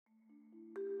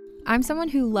I'm someone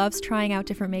who loves trying out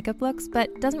different makeup looks,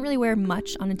 but doesn't really wear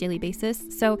much on a daily basis,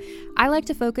 so I like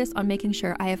to focus on making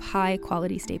sure I have high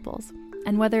quality staples.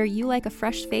 And whether you like a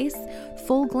fresh face,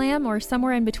 full glam, or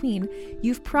somewhere in between,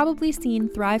 you've probably seen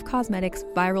Thrive Causemetics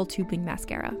Viral Tubing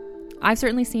Mascara. I've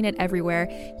certainly seen it everywhere.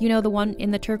 You know, the one in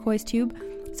the turquoise tube?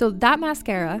 So that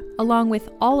mascara, along with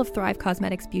all of Thrive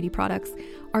Causemetics beauty products,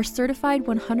 are certified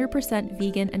 100%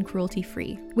 vegan and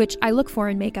cruelty-free, which I look for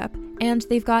in makeup, and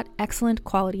they've got excellent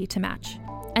quality to match.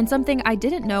 And something I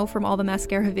didn't know from all the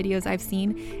mascara videos I've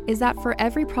seen is that for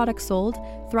every product sold,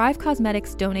 Thrive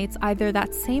Causemetics donates either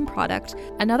that same product,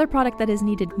 another product that is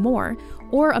needed more,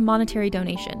 or a monetary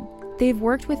donation. They've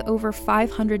worked with over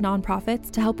 500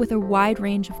 nonprofits to help with a wide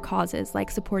range of causes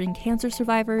like supporting cancer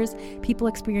survivors, people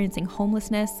experiencing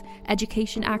homelessness,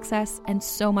 education access, and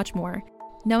so much more.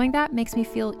 Knowing that makes me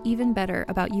feel even better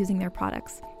about using their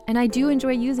products. And I do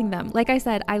enjoy using them. Like I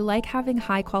said, I like having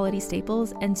high quality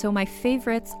staples, and so my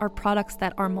favorites are products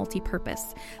that are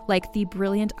multi-purpose, like the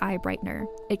Brilliant Eye Brightener.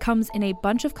 It comes in a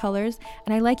bunch of colors,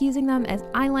 and I like using them as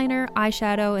eyeliner,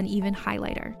 eyeshadow, and even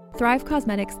highlighter. Thrive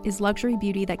Causemetics is luxury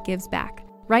beauty that gives back.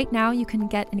 Right now, you can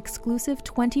get an exclusive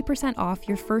 20% off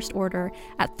your first order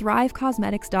at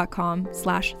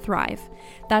thrivecausemetics.com/thrive.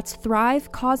 That's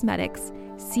Thrive Causemetics,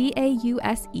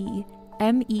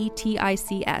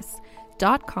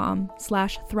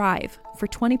 CAUSEMETICS.com/thrive for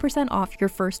 20% off your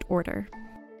first order.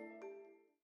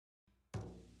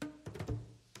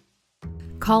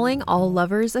 Calling all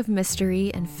lovers of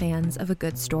mystery and fans of a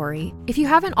good story. If you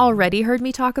haven't already heard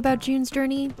me talk about June's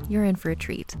Journey, you're in for a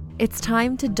treat. It's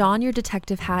time to don your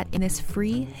detective hat in this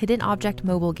free hidden object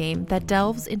mobile game that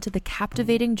delves into the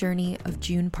captivating journey of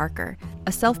June Parker,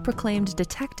 a self-proclaimed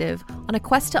detective on a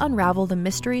quest to unravel the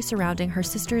mystery surrounding her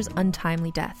sister's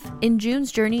untimely death. In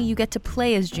June's Journey, you get to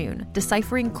play as June,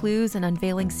 deciphering clues and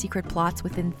unveiling secret plots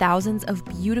within thousands of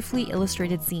beautifully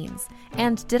illustrated scenes.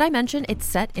 And did I mention it's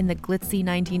set in the glitzy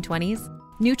 1920s?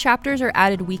 New chapters are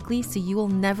added weekly, so you will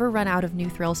never run out of new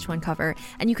thrills to uncover,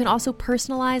 and you can also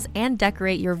personalize and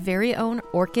decorate your very own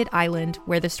Orchid Island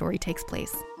where the story takes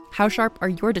place. How sharp are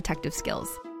your detective skills?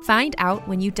 Find out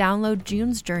when you download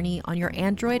June's Journey on your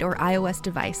Android or iOS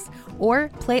device, or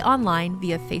play online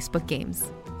via Facebook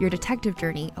Games. Your detective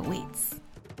journey awaits.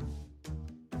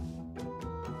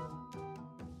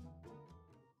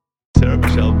 Sarah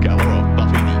Michelle Gellar of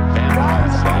Buffy the Vampire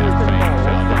Slayer fame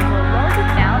found out.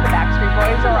 Now the Backstreet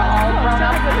Boys are all grown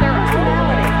up with their own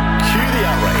reality. Cue the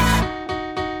outrage.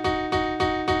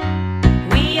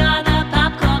 We are the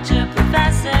pop culture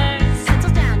professors.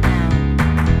 Settle down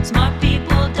now. Smart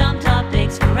people, dumb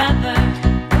topics forever.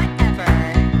 Whatever.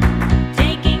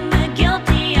 Taking the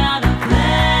guilty out of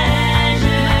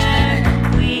pleasure.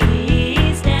 We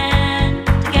stand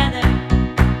together.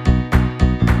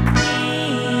 We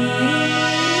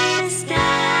stand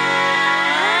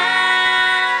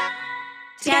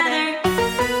together.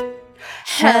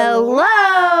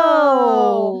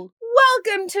 Hello!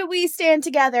 Welcome to We Stand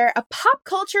Together, a pop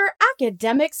culture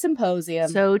academic symposium.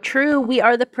 So true. We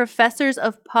are the professors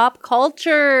of pop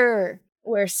culture.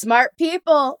 We're smart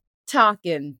people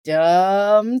talking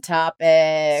dumb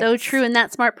topics. So true. And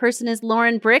that smart person is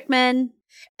Lauren Brickman.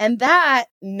 And that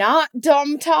not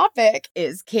dumb topic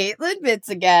is Caitlin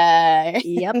Bitzigay.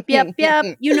 Yep.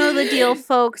 You know the deal,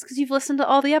 folks, because you've listened to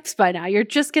all the eps by now. You're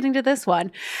just getting to this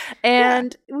one.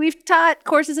 And we've taught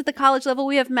courses at the college level.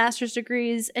 We have master's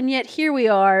degrees. And yet here we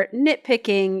are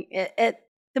nitpicking at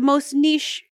the most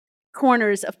niche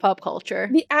corners of pop culture.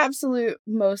 The absolute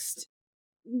most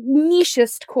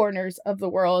nichest corners of the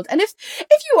world. And if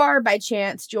you are by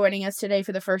chance joining us today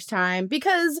for the first time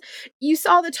because you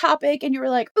saw the topic and you were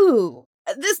like, ooh,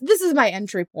 this is my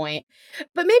entry point,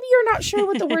 but maybe you're not sure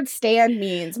what the word stand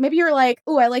means. Maybe you're like,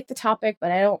 ooh, I like the topic,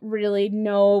 but I don't really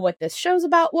know what this show's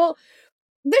about. Well,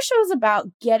 this show's about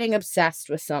getting obsessed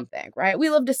with something, right? We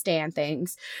love to stan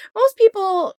things. Most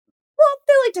people, well,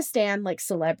 they like to stan like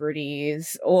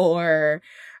celebrities or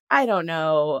I don't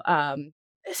know,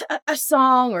 a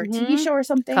song or a TV show or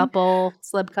something.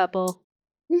 Celeb couple.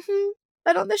 Mm-hmm.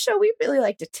 But on this show, we really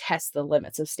like to test the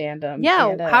limits of stand-up. Yeah.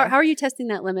 And, how are you testing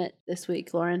that limit this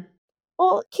week, Lauren?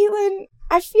 Well, Caitlin,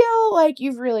 I feel like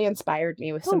you've really inspired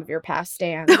me with some of your past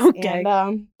stands. Okay.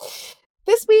 And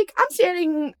this week, I'm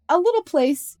standing a little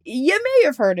place. You may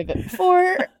have heard of it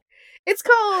before. It's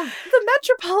called the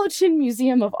Metropolitan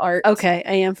Museum of Art. Okay,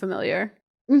 I am familiar.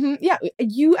 Mm-hmm. Yeah,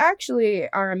 you actually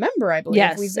are a member, I believe.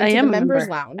 Yes, We've been I to am the a members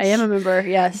member. lounge. I am a member,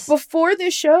 yes. Before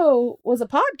this show was a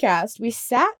podcast, we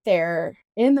sat there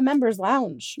in the members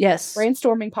lounge. Yes.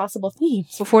 Brainstorming possible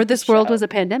themes. Before this world was a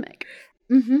pandemic.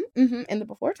 In the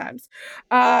before times.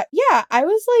 Yeah, I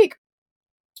was like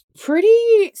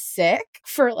pretty sick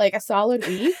for like a solid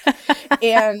week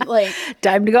and like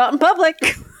Time to go out in public.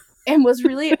 and was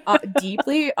really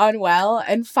deeply unwell.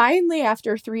 And finally,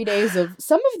 after 3 days of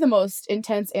some of the most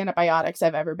intense antibiotics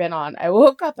I've ever been on, I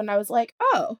woke up and I was like,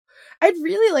 oh, I'd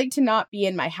really like to not be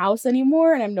in my house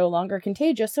anymore and I'm no longer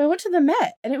contagious. So I went to the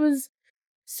Met and it was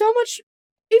so much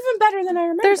even better than I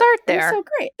remember. There's art It was there. so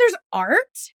great. There's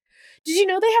art. Did you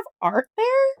know they have art there?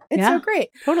 It's Yeah. so great.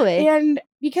 Totally. And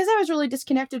because I was really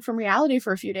disconnected from reality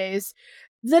for a few days,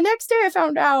 the next day I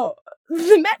found out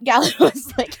the Met Gala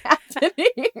was like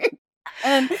happening.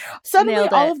 And suddenly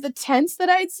Nailed all it. of the tents that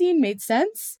I'd seen made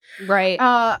sense. Right.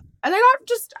 And I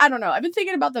got I don't know. I've been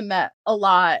thinking about the Met a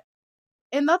lot.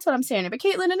 And that's what I'm saying. But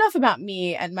Caitlin, enough about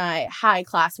me and my high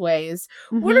class ways.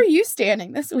 What are you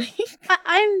standing this week?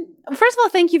 I'm first of all,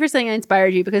 thank you for saying I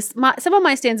inspired you because some of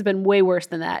my stands have been way worse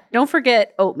than that. Don't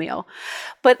forget oatmeal.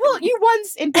 But Well, you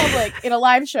once in public in a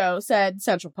live show said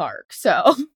Central Park.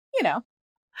 So, you know,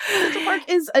 Central Park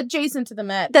is adjacent to the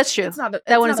Met. that's true. It's not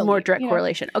That one is a more direct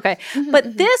correlation. Okay.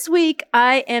 But this week,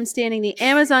 I am standing the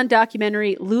Amazon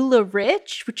documentary Lula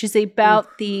Rich, which is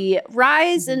about the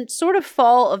rise and sort of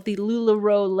fall of the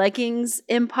LuLaRoe leggings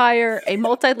empire, a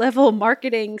multi-level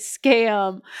marketing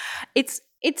scam.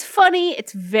 It's funny.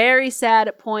 It's very sad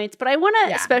at points, but I want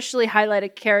to especially highlight a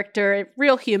character, a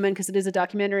real human, because it is a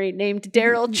documentary, named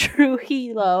Daryl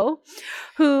Trujillo,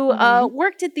 who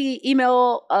worked at the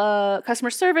email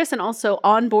customer service and also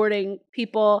onboarding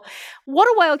people. What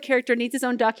a wild character, needs his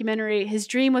own documentary. His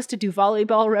dream was to do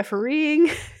volleyball refereeing.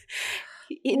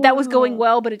 That was going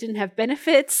well, but it didn't have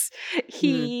benefits.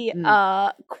 He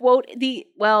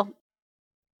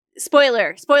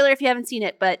spoiler if you haven't seen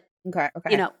it, but Okay.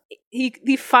 you know,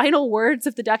 the final words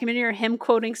of the documentary are him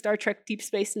quoting Star Trek Deep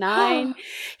Space Nine.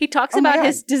 He talks Oh my about God.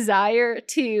 his desire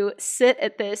to sit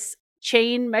at this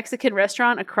chain Mexican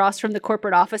restaurant across from the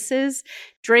corporate offices,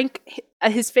 drink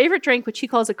his favorite drink, which he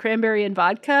calls a cranberry and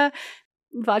vodka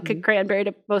cranberry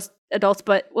to most adults,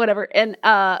 but whatever. And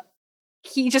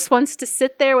he just wants to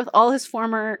sit there with all his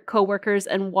former coworkers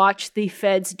and watch the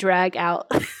feds drag out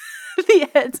the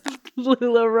heads of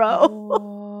LuLaRoe.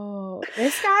 Oh,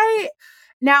 this guy.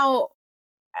 Now,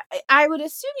 I would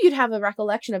assume you'd have a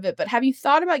recollection of it, but have you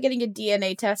thought about getting a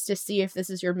DNA test to see if this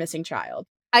is your missing child?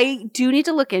 I do need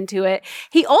to look into it.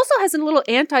 He also has a little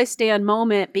anti-Stan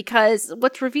moment because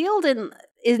what's revealed in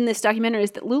this documentary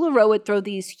is that LuLaRoe would throw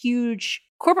these huge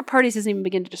corporate parties, doesn't even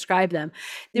begin to describe them.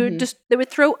 They would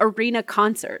throw arena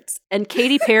concerts, and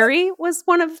Katy Perry was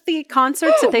one of the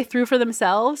concerts that they threw for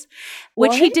themselves,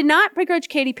 which he What? did not begrudge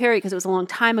Katy Perry because it was a long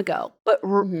time ago, but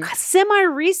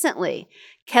semi-recently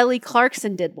Kelly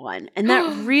Clarkson did one, and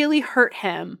that really hurt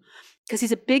him because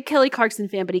he's a big Kelly Clarkson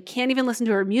fan, but he can't even listen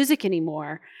to her music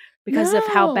anymore because of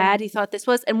how No. bad he thought this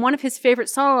was. And one of his favorite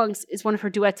songs is one of her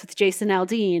duets with Jason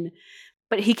Aldean,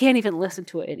 but he can't even listen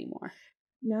to it anymore.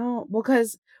 No,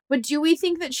 but do we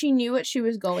think that she knew what she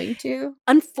was going to?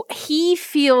 He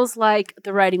feels like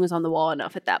the writing was on the wall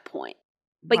enough at that point.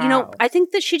 But, you know, Wow. I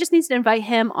think that she just needs to invite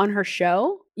him on her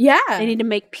show. Yeah. They need to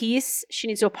make peace. She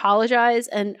needs to apologize,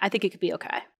 and I think it could be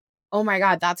okay. Oh my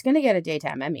God, that's going to get a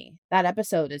daytime Emmy. That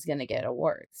episode is going to get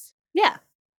awards. Yeah.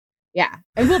 Yeah,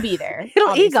 and we'll be there. It'll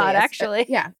obviously. EGOT, It's- actually.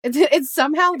 Yeah, it's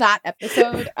somehow that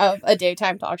episode of a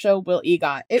daytime talk show will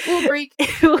EGOT. It will break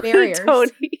barriers.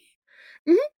 Tony.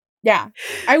 Yeah,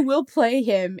 I will play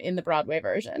him in the Broadway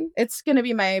version. It's going to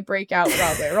be my breakout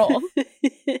Broadway role.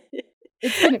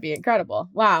 It's going to be incredible.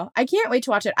 Wow. I can't wait to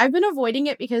watch it. I've been avoiding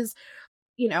it because,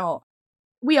 you know,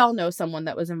 we all know someone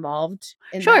that was involved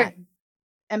in Sure. that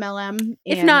MLM.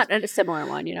 If and- not a similar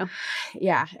one, you know.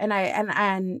 Yeah.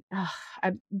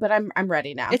 But I'm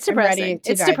ready now. It's I'm ready depressing.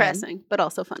 to It's dive in. depressing, but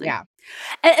also funny. Yeah.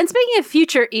 And speaking of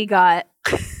future EGOT,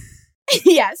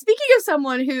 Yeah. Speaking of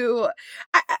someone who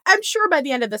I'm sure by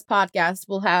the end of this podcast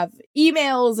will have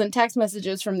emails and text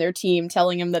messages from their team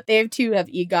telling them that they too have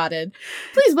EGOTted.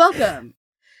 Please welcome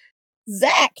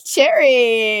Zach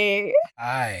Cherry.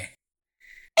 Hi.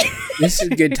 This is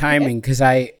good timing because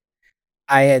I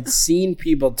had seen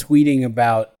people tweeting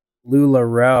about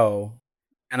LuLaRoe,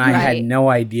 and I Right. had no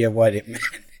idea what it meant.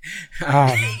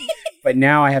 But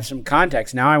now I have some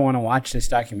context. Now I want to watch this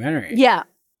documentary. yeah.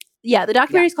 Yeah, the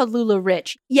documentary is called Lula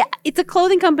Rich. Yeah, it's a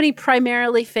clothing company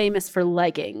primarily famous for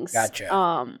leggings.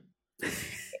 Gotcha.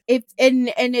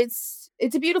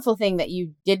 It's a beautiful thing that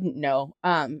you didn't know.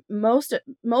 Most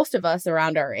of us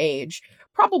around our age,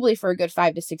 probably for a good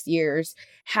 5 to 6 years,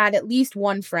 had at least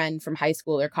one friend from high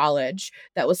school or college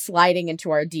that was sliding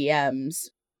into our DMs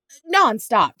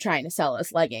nonstop trying to sell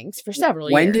us leggings for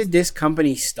several years. When did this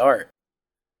company start?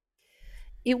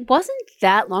 It wasn't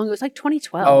that long. It was like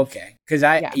 2012. Oh, okay. Because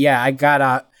I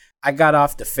got I got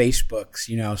off the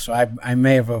Facebooks, so I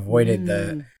may have avoided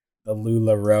the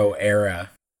LuLaRoe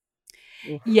era.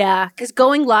 Yeah, because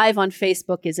going live on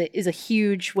Facebook is a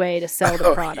huge way to sell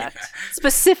the product. Yeah.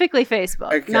 Specifically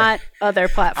Facebook, Okay. not other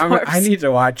platforms. I need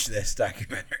to watch this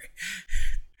documentary.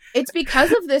 It's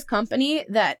because of this company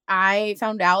that I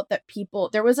found out that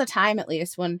there was a time at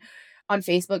least when on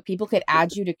Facebook people could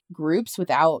add you to groups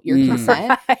without your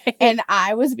consent. And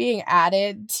I was being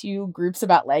added to groups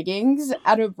about leggings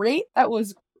at a rate that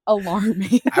was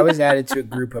alarming. I was added to a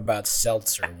group about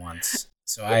seltzer once,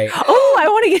 so I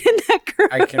want to get in that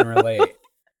group. I can relate.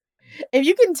 If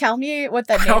you can tell me what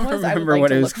that I name don't was, I would remember like what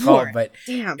to it was look called, more. but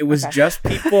Damn, it was okay. just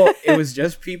people. It was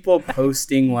just people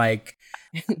posting like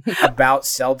about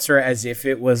seltzer as if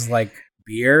it was like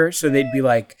beer. So they'd be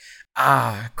like,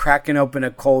 cracking open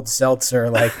a cold seltzer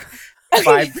like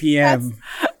 5 p.m.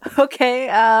 Okay.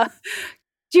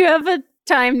 Do you have a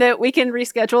time that we can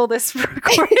reschedule this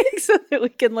recording so that we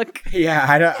can look?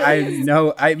 Yeah, I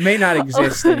know I may not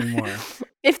exist anymore.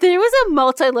 If there was a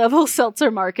multi-level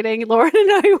seltzer marketing, Lauren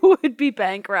and I would be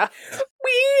bankrupt.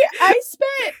 I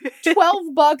spent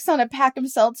 $12 on a pack of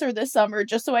seltzer this summer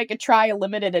just so I could try a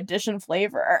limited edition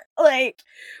flavor. Like,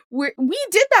 we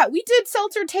did that. We did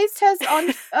seltzer taste tests on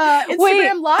Instagram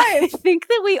Wait, Live. I think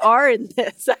that we are in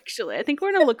this, actually. I think we're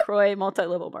in a LaCroix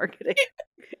multi-level marketing.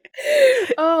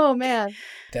 Oh man!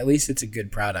 At least it's a good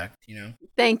product,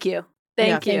 Thank you.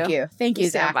 Thank you. Thank you, We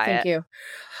stand Zach. by Thank it. you.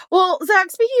 Well,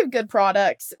 Zach, speaking of good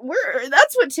products,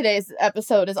 that's what today's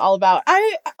episode is all about.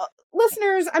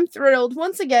 Listeners, I'm thrilled.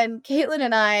 Once again, Caitlin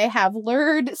and I have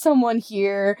lured someone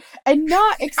here and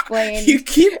not explained You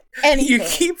keep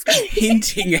anything.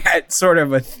 hinting at sort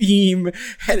of a theme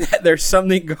and that there's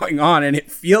something going on, and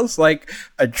it feels like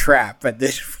a trap at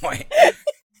this point.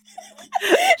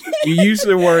 You use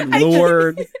the word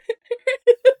lured.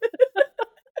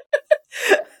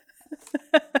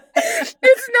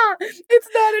 It's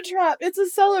not a trap. It's a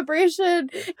celebration.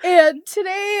 And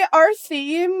today our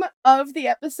theme of the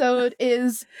episode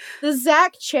is the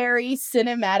Zach Cherry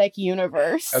Cinematic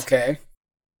Universe. Okay.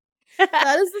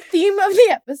 That is the theme of the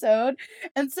episode.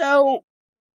 And so,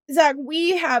 Zach,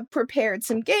 we have prepared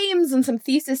some games and some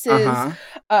theses to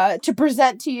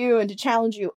present to you and to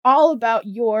challenge you all about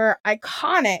your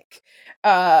iconic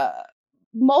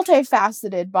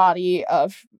multifaceted body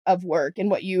of work and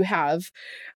what you have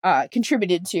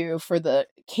contributed to for the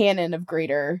canon of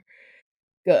greater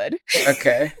good.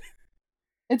 Okay.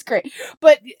 It's great.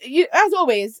 But as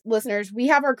always, listeners, we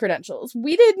have our credentials.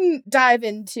 We didn't dive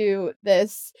into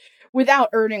this without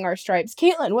earning our stripes.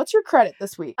 Caitlin, what's your credit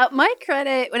this week? My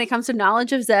credit when it comes to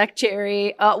knowledge of Zach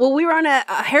Cherry, we were on a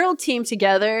Herald team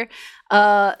together.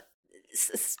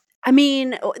 This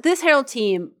Herald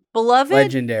team, beloved,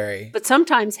 Legendary. but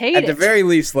sometimes hated. At the very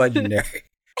least, legendary.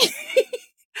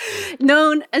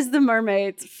 Known as the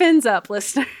Mermaids. Fins up,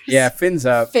 listeners. Yeah, fins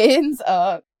up. Fins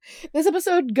up. This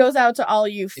episode goes out to all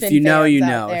you Fin If you know, fans you out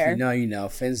know. there. If you know, you know.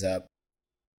 Fins up.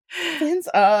 Fins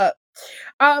up.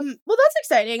 Well, that's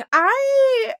exciting.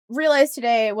 I realized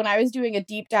today when I was doing a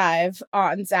deep dive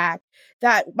on Zach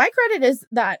that my credit is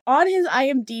that on his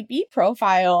IMDb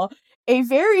profile, a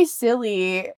very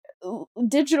silly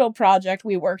digital project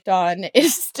we worked on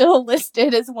is still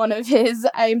listed as one of his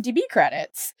IMDb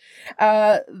credits.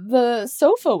 The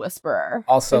Sofa Whisperer.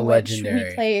 Also in which legendary.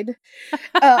 We played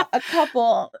a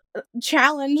couple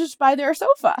challenged by their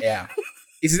sofa. Yeah.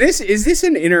 Is this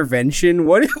an intervention?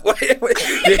 What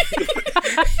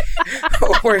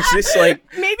or is this like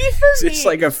Maybe for is me. this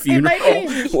like a it funeral? might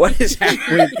be. What is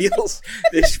happening?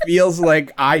 This feels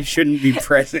like I shouldn't be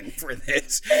present for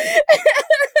this.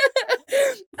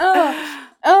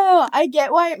 Oh, I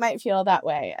get why it might feel that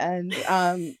way, and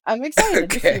I'm excited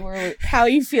to see how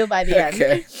you feel by the end.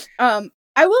 Okay.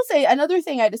 I will say another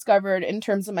thing I discovered in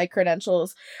terms of my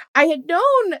credentials. I had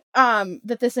known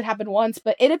that this had happened once,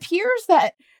 but it appears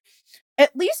that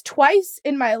at least twice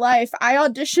in my life I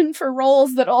auditioned for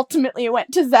roles that ultimately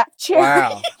went to Zach Cherry.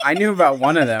 Wow. I knew about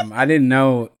one of them. I didn't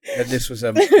know that this was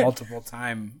a multiple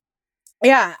time.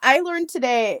 Yeah, I learned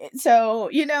today. So,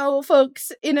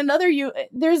 folks, in another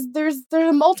there's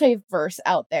a multiverse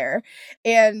out there,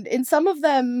 and in some of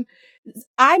them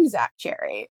I'm Zach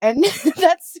Cherry, and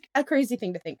that's a crazy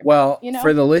thing to think about. Well,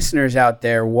 for the listeners out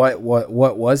there, what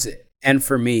was it? And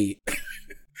for me,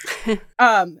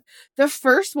 the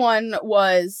first one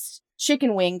was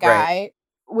Chicken Wing Guy,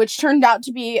 which turned out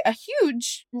to be a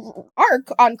huge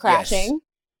arc on Crashing.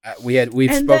 Yes.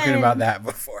 We've spoken about that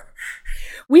before.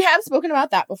 We have spoken about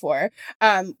that before,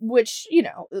 which,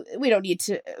 we don't need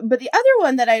to. But the other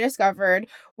one that I discovered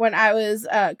when I was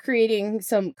creating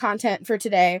some content for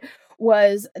today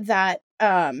was that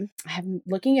I'm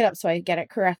looking it up so I get it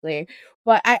correctly,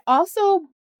 but I also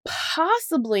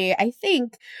possibly, I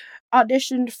think,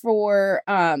 auditioned for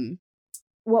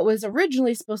what was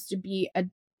originally supposed to be a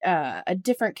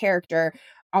different character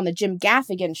on the Jim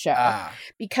Gaffigan show,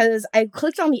 because I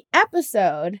clicked on the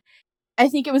episode. I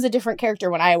think it was a different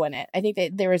character when I went in. I think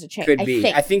that there was a change. Could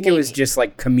be. I think it was just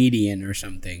like comedian or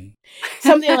something.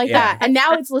 Something like that. And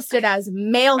now it's listed as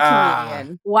male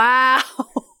comedian. Wow.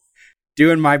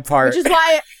 Doing my part. Which is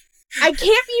why I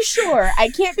can't be sure. I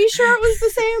can't be sure it was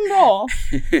the same role.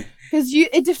 Because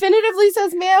it definitively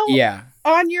says male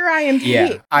on your IMDb.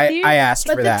 Yeah, I asked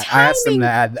for that. I asked them to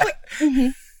add that.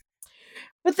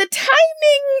 But the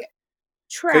timing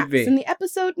tracks in the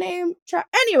episode name.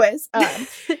 Anyways,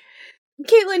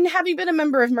 Caitlin, having been a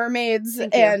member of Mermaids,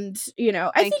 and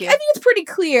I think it's pretty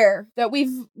clear that we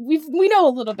know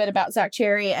a little bit about Zach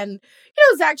Cherry, and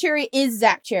Zach Cherry is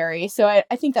Zach Cherry, so I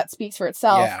think that speaks for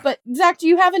itself. Yeah. But Zach, do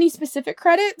you have any specific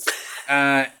credits?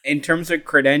 In terms of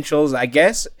credentials, I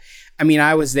guess. I mean,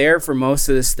 I was there for most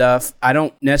of the stuff. I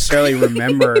don't necessarily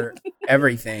remember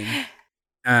everything.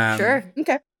 Sure.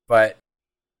 Okay. But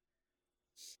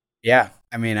yeah,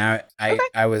 I mean, I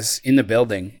was in the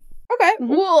building. Okay,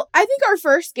 well, I think our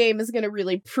first game is going to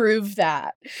really prove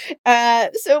that.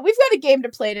 So we've got a game to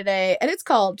play today, and it's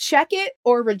called Check It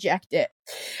or Reject It.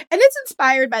 And it's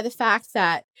inspired by the fact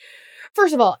that,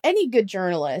 first of all, any good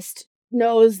journalist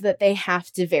knows that they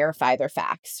have to verify their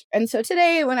facts. And so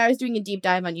today, when I was doing a deep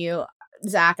dive on you,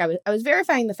 Zach, I was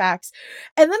verifying the facts,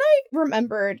 and then I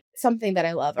remembered something that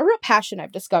I love, a real passion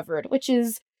I've discovered, which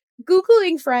is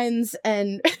Googling friends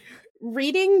and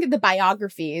reading the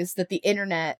biographies that the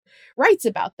internet writes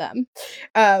about them.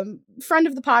 Friend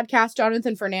of the podcast,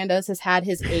 Jonathan Fernandez, has had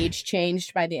his age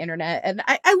changed by the internet, and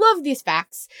I love these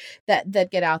facts that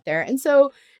get out there. And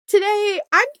so today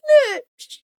I'm gonna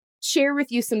share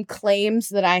with you some claims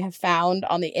that I have found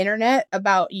on the internet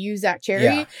about you, Zach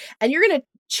Cherry, and you're gonna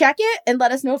check it and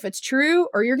let us know if it's true,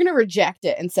 or you're gonna reject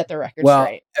it and set the record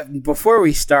straight. Before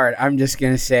we start, I'm just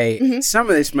gonna say some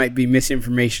of this might be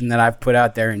misinformation that I've put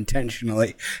out there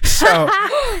intentionally. So,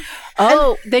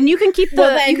 then you can keep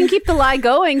the lie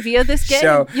going via this game.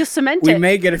 So You'll cement we it.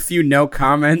 may get a few no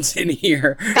comments in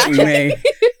here. We may,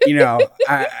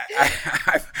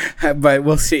 but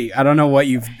we'll see. I don't know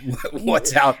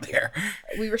what's out there.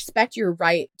 We respect your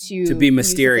right to be use the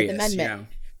mysterious. Fifth Amendment.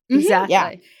 Exactly.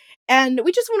 Yeah. And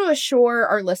we just want to assure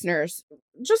our listeners,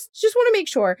 just want to make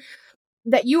sure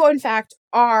that you, in fact,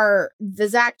 are the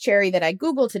Zach Cherry that I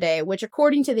Googled today, which,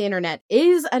 according to the internet,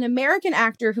 is an American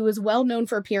actor who is well known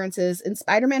for appearances in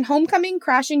Spider-Man Homecoming,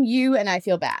 Crashing You, and I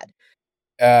Feel Bad.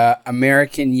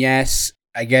 American, yes.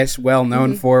 I guess well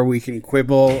known for. We can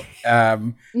quibble. I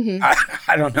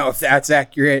don't know if that's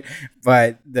accurate,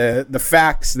 but the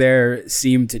facts there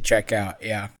seem to check out.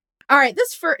 Yeah. All right,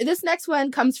 this next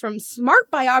one comes from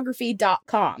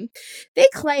smartbiography.com. They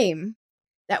claim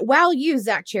that while you,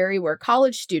 Zach Cherry, were a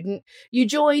college student, you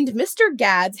joined Mr.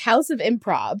 Gadd's House of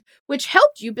Improv, which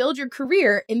helped you build your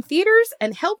career in theaters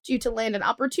and helped you to land an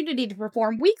opportunity to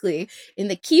perform weekly in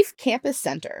the Keefe Campus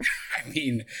Center. I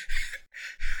mean,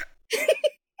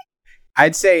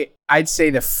 I'd say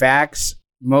the facts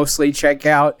mostly check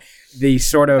out. The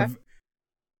sort of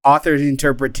author's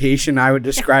interpretation I would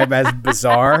describe as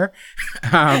bizarre.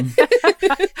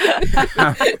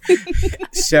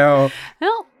 So,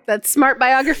 well, that's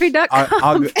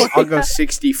smartbiography.com. I'll go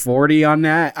 60-40 on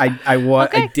that.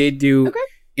 I did do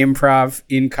improv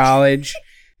in college.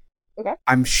 Okay.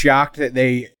 I'm shocked that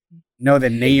they know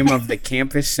the name of the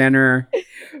campus center.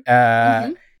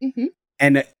 And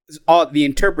all the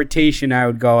interpretation I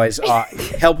would go is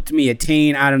helped me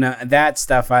attain. I don't know that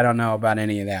stuff. I don't know about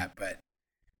any of that, but.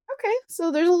 Okay,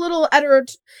 so there's a little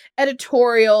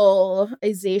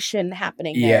editorialization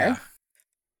happening there. Yeah. Okay,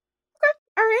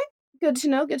 all right. Good to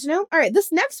know. All right,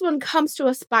 this next one comes to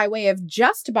us by way of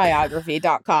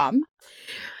justbiography.com,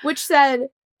 which said,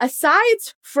 aside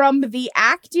from the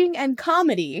acting and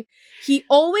comedy, he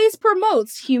always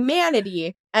promotes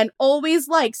humanity and always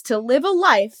likes to live a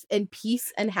life in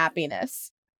peace and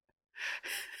happiness.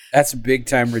 That's a big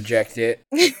time reject it.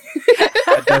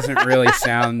 That doesn't really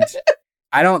sound...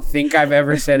 I don't think I've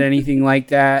ever said anything like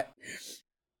that.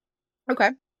 Okay.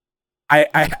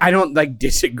 I don't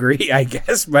disagree, I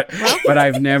guess, but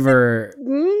I've never.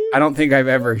 I don't think I've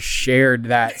ever shared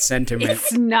that sentiment.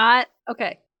 It's not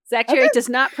okay. Zach Cherry does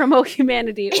not promote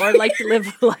humanity or like to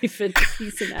live a life in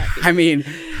peace and happiness. I mean,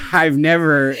 I've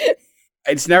never.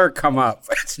 It's never come up.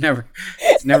 It's never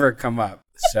come up.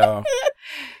 So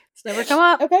it's never come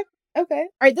up. Okay. All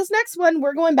right, this next one,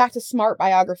 we're going back to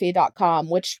smartbiography.com,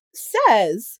 which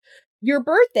says your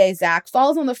birthday, Zach,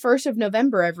 falls on the 1st of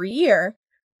November every year,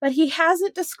 but he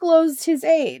hasn't disclosed his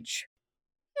age.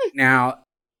 Now,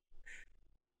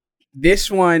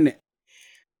 this one,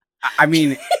 I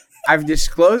mean, I've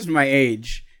disclosed my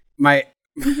age. My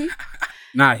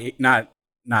not here.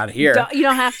 You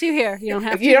don't have to here. You don't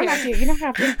have to. You don't here. have to. You don't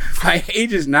have to. My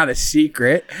age is not a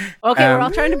secret. Okay, we're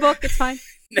all trying to book. It's fine.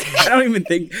 I don't even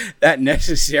think that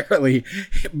necessarily,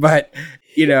 but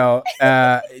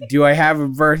do I have a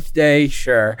birthday?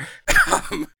 Sure.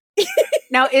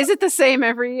 Now, is it the same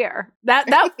every year? That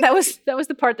was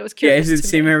the part that was Yeah, curious. is it the to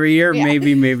same me. every year? Yeah.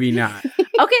 Maybe not.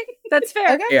 Okay, that's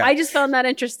fair. Okay. Yeah. I just found that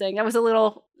interesting. That was a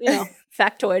little,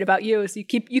 factoid about you. So you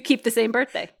keep the same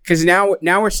birthday. Because now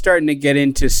we're starting to get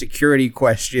into security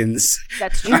questions.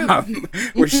 That's true.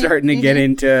 We're starting to get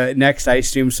into next. I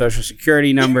assume social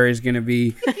security number is going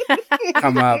to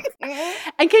come up.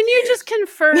 And can you just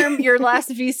confirm your last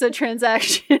Visa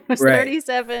transaction was Right.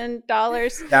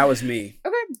 $37? That was me.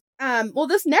 Well,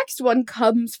 this next one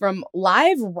comes from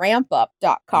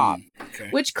liverampup.com, Okay.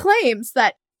 which claims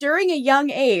that during a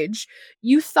young age,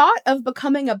 you thought of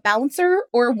becoming a bouncer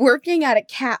or working at a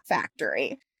cat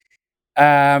factory.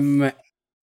 I'm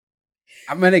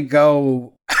gonna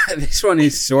go. This one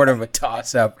is sort of a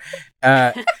toss-up,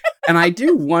 and I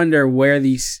do wonder where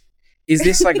these. Is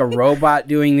this like a robot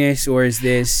doing this, or is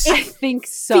this? I think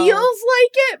so. Feels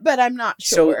like it, but I'm not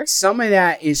sure. So some of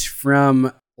that is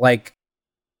from like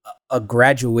a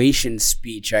graduation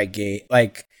speech I gave.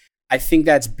 Like I think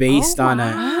that's based on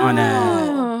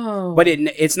a, but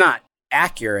it's not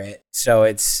accurate. So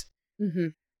it's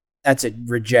that's a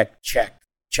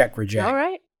check reject. All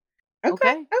right.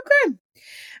 Okay.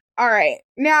 All right.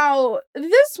 Now,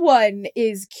 this one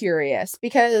is curious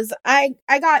because I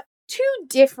got 2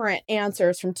 different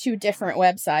answers from 2 different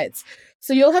websites.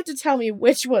 So you'll have to tell me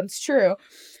which one's true.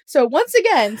 So once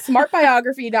again,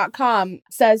 smartbiography.com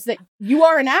says that you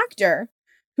are an actor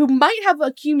who might have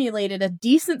accumulated a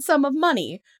decent sum of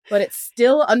money, but it's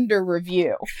still under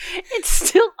review. It's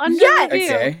still under Yes.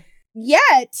 review. Okay.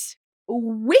 Yet,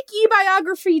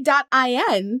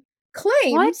 wikibiography.in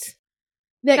claims What?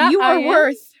 that you are .in?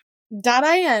 worth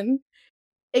 .in.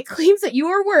 It claims that you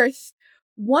are worth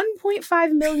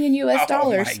 $1.5 million US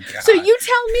dollars. Oh my God. So you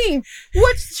tell me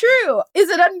what's true. Is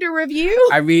it under review?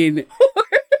 I mean,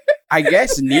 I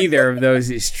guess neither of those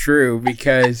is true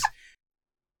because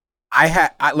I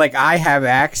have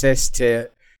access to.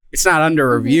 It's not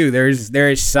under review. There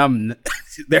is some.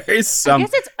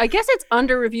 I guess it's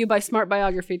under review by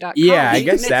smartbiography.com. Yeah, I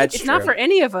guess And that's it's not true. for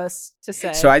any of us to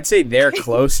say. So I'd say they're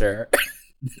closer.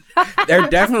 They're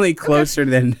definitely closer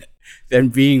than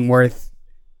being worth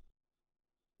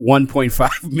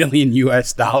 $1.5 million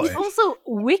US dollars. Also,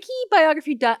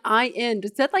 wikibiography.in,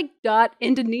 is that like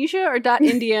 .Indonesia or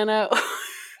 .Indiana?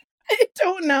 I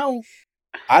don't know.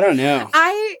 I don't know.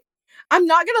 I'm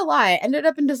not gonna lie. I ended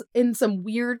up in some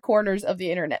weird corners of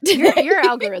the internet. Your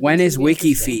algorithm. When is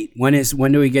WikiFeet?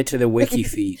 When do we get to the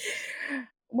WikiFeet?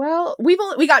 Well, we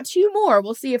got 2 more.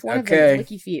 We'll see if one Okay. of them is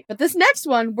WikiFeet. But this next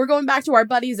one, we're going back to our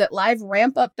buddies at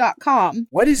liverampup.com.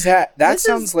 What is that? That This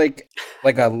sounds like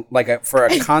a for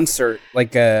a concert,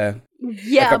 like a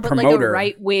Yeah, like a but like a promoter.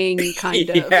 right-wing kind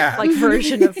of Yeah. like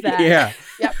version of that. yeah.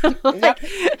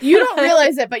 Like, You don't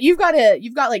realize it, but you've got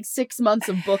like 6 months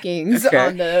of bookings Okay.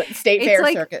 on the state it's fair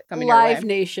like circuit coming your way. Live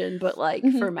Nation, but like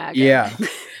Mhm. for MAGA. Yeah.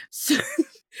 So,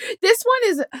 this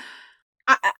one is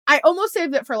I almost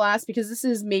saved it for last because this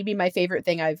is maybe my favorite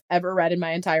thing I've ever read in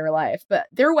my entire life. But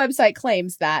their website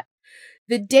claims that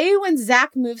the day when Zach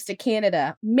moves to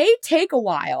Canada may take a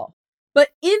while,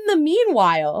 but in the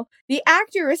meanwhile, the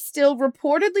actor is still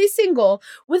reportedly single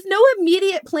with no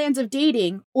immediate plans of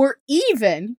dating or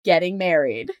even getting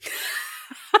married.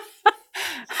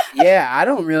 Yeah, I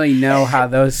don't really know how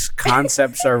those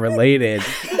concepts are related.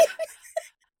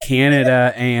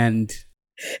 Canada and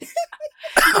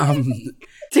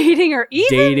Dating or even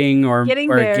dating or getting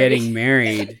or married. getting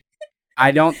married.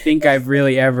 I don't think I've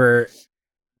really ever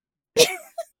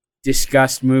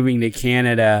discussed moving to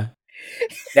Canada.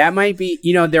 That might be,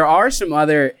 there are some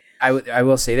other. I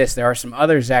will say this: there are some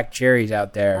other Zach Cherries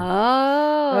out there. Oh.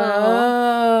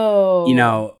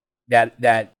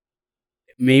 That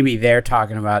maybe they're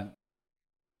talking about,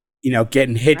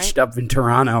 getting hitched up in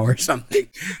Toronto or something.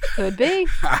 Could be.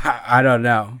 I don't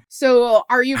know. So,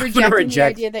 are you gonna rejecting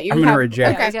reject- the idea that you I'm gonna have?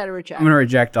 reject. Yeah, Okay. we gotta reject. I'm gonna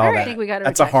reject all All right, that. I think we gotta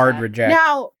That's a reject hard that. reject.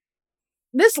 Now,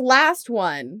 this last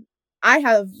one, I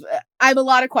have a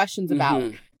lot of questions about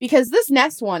Mhm. because this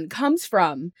next one comes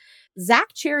from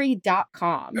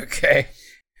ZachCherry.com. Okay.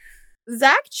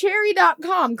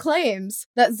 ZachCherry.com claims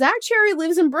that Zach Cherry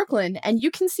lives in Brooklyn and you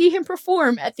can see him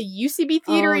perform at the UCB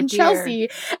Theater Oh, in dear. Chelsea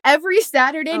every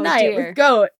Saturday Oh, night dear. with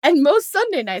Goat and most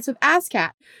Sunday nights with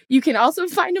ASCAT. You can also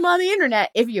find him on the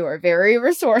internet if you are very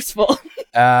resourceful.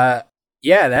 Yeah,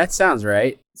 that sounds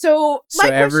right. So, So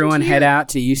everyone head out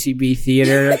to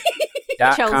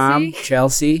UCBtheater.com,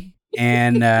 Chelsea,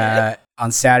 and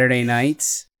on Saturday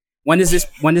nights. When does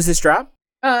this drop?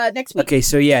 Next week. Okay,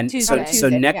 so yeah, Tuesday. so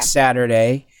next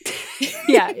Saturday.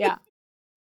 Yeah.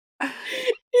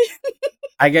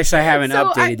 I guess I haven't So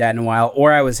updated that in a while,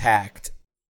 or I was hacked.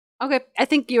 Okay, I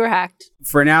think you were hacked.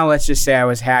 For now, let's just say I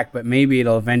was hacked, but maybe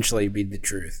it'll eventually be the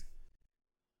truth.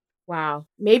 Wow.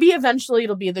 Maybe eventually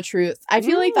it'll be the truth. I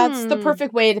feel like that's the Mm.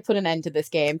 perfect way to put an end to this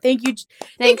game. Thank you.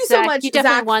 Thanks, you so Zach. much, You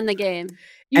definitely Zach. won the game.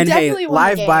 You And hey, definitely won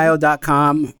the game.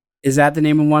 livebio.com, is that the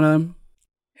name of one of them?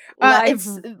 It's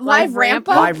Live Ramp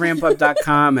Up.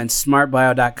 LiveRampUp.com and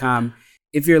SmartBio.com.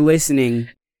 If you're listening,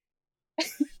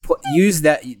 use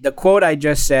the quote I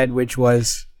just said, which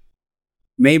was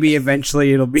maybe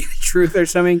eventually it'll be the truth or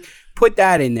something. Put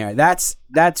that in there. That's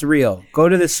real. Go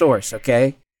to the source,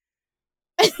 okay?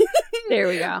 There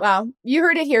we go. Wow. You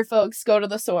heard it here, folks. Go to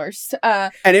the source.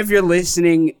 And if you're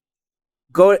listening,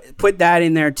 go put that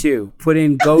in there too. Put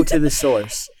in go to the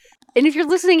source. And if you're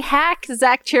listening, hack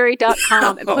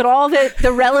ZachCherry.com and put all the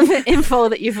relevant info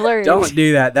that you've learned. Don't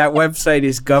do that. That website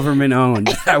is government owned.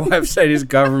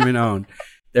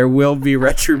 There will be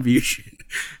retribution.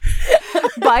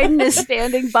 Biden is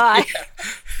standing by.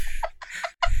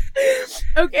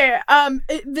 Okay.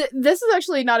 This is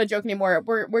actually not a joke anymore.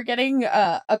 We're getting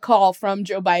a call from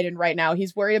Joe Biden right now.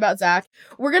 He's worried about Zach.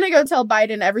 We're gonna go tell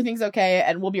Biden everything's okay,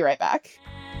 and we'll be right back.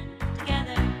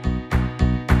 Together.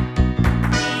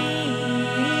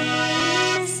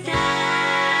 We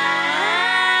stand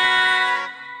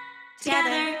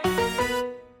together.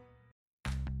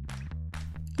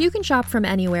 You can shop from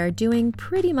anywhere doing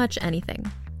pretty much anything.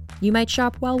 You might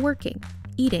shop while working,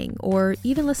 eating, or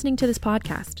even listening to this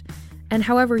podcast. And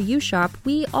however you shop,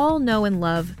 we all know and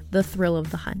love the thrill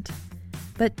of the hunt.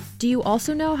 But do you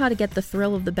also know how to get the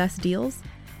thrill of the best deals?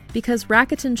 Because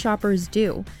Rakuten shoppers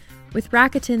do. With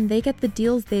Rakuten, they get the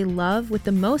deals they love with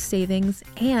the most savings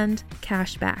and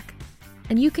cash back.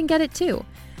 And you can get it too.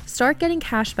 Start getting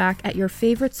cash back at your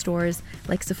favorite stores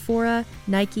like Sephora,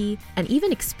 Nike, and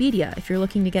even Expedia if you're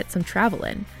looking to get some travel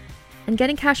in. And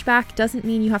getting cash back doesn't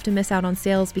mean you have to miss out on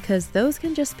sales because those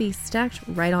can just be stacked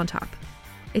right on top.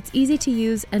 It's easy to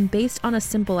use and based on a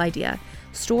simple idea.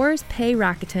 Stores pay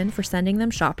Rakuten for sending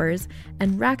them shoppers,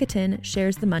 and Rakuten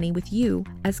shares the money with you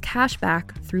as cash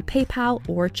back through PayPal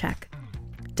or check.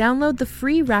 Download the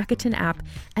free Rakuten app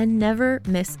and never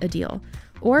miss a deal.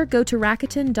 Or go to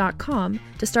Rakuten.com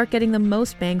to start getting the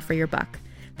most bang for your buck.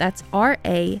 That's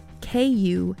Rakuten.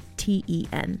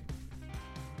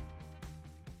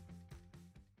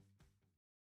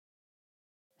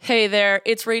 Hey there,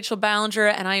 it's Rachel Ballinger,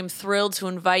 and I am thrilled to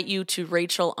invite you to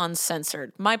Rachel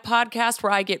Uncensored, my podcast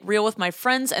where I get real with my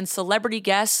friends and celebrity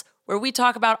guests, where we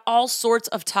talk about all sorts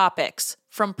of topics.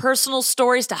 From personal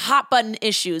stories to hot button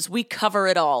issues, we cover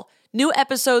it all. New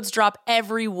episodes drop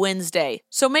every Wednesday,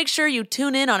 so make sure you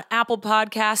tune in on Apple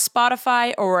Podcasts,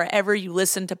 Spotify, or wherever you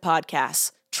listen to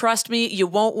podcasts. Trust me, you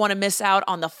won't want to miss out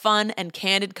on the fun and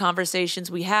candid conversations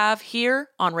we have here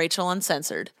on Rachel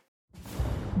Uncensored.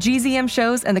 GZM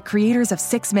Shows and the creators of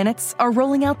 6 Minutes are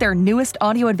rolling out their newest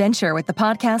audio adventure with the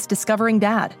podcast Discovering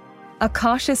Dad. A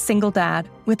cautious single dad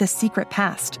with a secret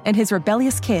past and his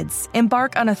rebellious kids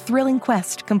embark on a thrilling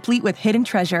quest complete with hidden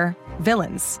treasure,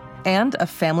 villains, and a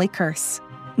family curse.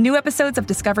 New episodes of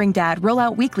Discovering Dad roll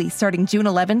out weekly starting June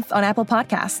 11th on Apple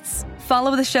Podcasts.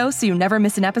 Follow the show so you never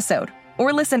miss an episode,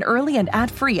 or listen early and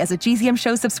ad-free as a GZM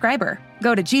Shows subscriber.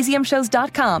 Go to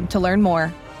gzmshows.com to learn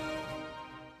more.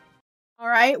 All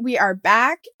right, we are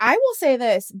back. I will say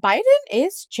this: Biden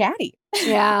is chatty.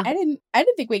 Yeah. I didn't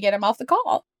think we'd get him off the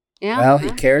call. Yeah. Well,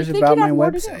 he cares I think about he'd my have more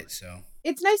to do. website, so.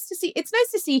 It's nice to see. It's nice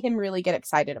to see him really get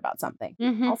excited about something.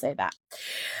 Mhm. I'll say that.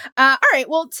 All right.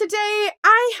 Well, today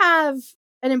I have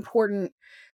an important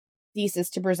thesis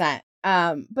to present.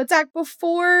 But Zach,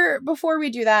 before we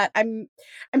do that, I'm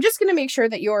just gonna make sure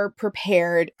that you're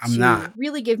prepared I'm to not.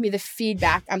 really give me the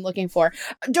feedback I'm looking for.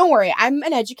 Don't worry, I'm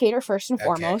an educator first and Okay.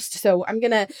 foremost, so I'm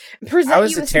gonna present I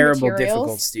was you a with some terrible, materials.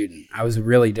 difficult student. I was a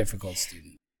really difficult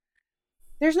student.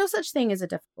 There's no such thing as a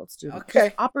difficult student. Okay.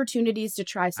 There's opportunities to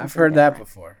try something. I've heard that different.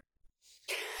 before.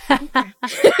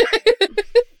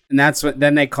 And that's what,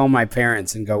 then they call my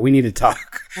parents and go, we need to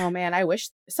talk. Oh man,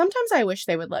 sometimes I wish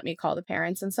they would let me call the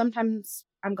parents, and sometimes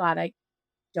I'm glad I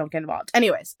don't get involved.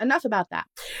 Anyways, enough about that.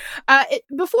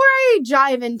 Before I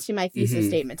dive into my thesis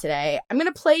statement today, I'm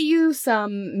going to play you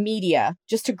some media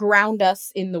just to ground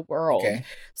us in the world. Okay.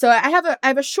 So I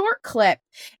have a short clip,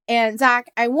 and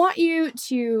Zach, I want you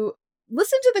to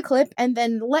listen to the clip and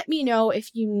then let me know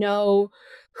if you know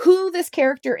who this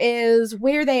character is,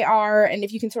 where they are, and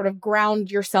if you can sort of ground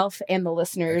yourself and the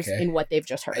listeners in what they've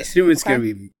just heard. I assume it's gonna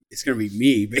be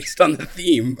me based on the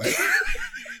theme, but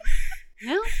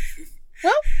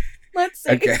well, let's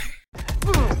see. okay.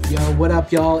 Yo, what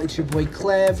up, y'all? It's your boy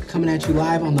Clev coming at you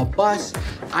live on the bus.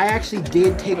 I actually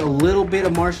did take a little bit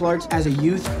of martial arts as a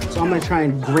youth, so I'm gonna try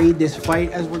and grade this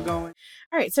fight as we're going.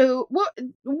 All right, so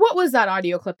what was that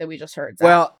audio clip that we just heard, Zach?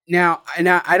 Well, now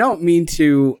I don't mean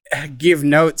to give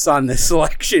notes on the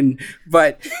selection,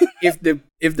 but if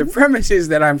the premise is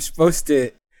that I'm supposed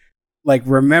to like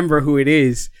remember who it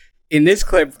is, in this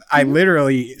clip I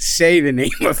literally say the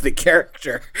name of the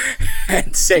character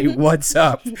and say, "What's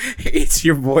up? It's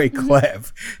your boy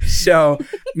Clev." So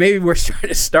maybe we're trying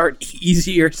to start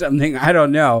easy or something. I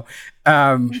don't know.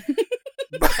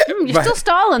 You're still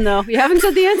stalling, though. You haven't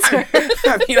said the answer.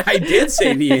 I mean, I did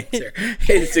say the answer.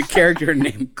 It's a character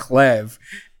named Clev.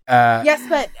 Yes,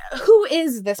 but who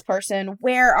is this person?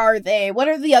 Where are they? What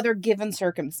are the other given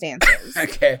circumstances?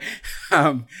 Okay.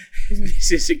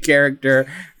 This is a character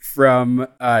from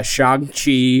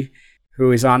Shang-Chi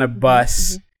who is on a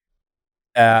bus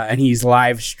and he's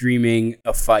live streaming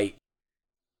a fight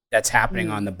that's happening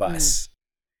on the bus.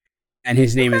 And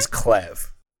his name is Clev.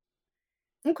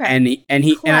 Okay. And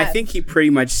I think he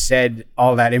pretty much said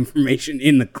all that information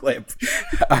in the clip.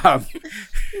 Okay.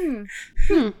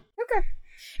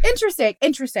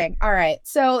 Interesting. All right.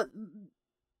 So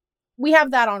we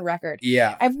have that on record.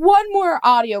 Yeah. I have one more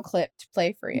audio clip to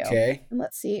play for you. Okay. And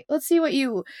let's see what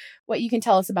you can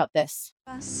tell us about this.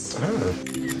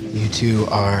 You two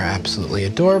are absolutely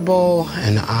adorable,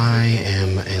 and I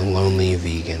am a lonely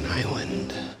vegan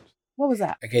island. What was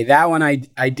that? Okay, that one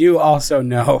I do also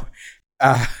know.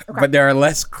 But there are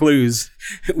less clues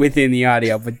within the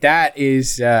audio. But that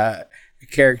is a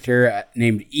character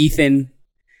named Ethan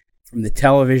from the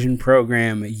television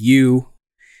program You.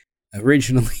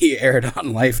 Originally aired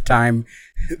on Lifetime,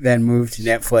 then moved to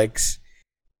Netflix.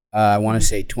 I want to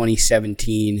say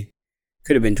 2017.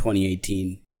 Could have been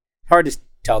 2018. Hard to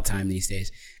tell time these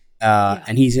days.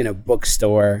 And he's in a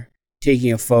bookstore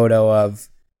taking a photo of,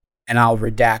 and I'll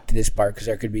redact this part because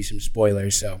there could be some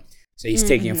spoilers, so he's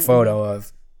taking a photo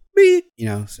of,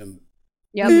 some.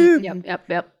 Yep.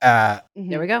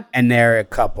 There we go. And they're a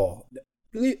couple.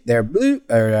 They're blue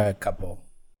or a couple.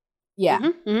 Yeah.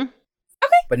 Mm-hmm.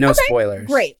 But no spoilers.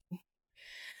 Great.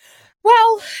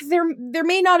 Well, there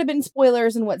may not have been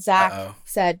spoilers in what Zach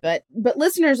said, but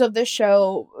listeners of this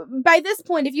show, by this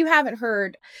point, if you haven't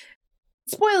heard,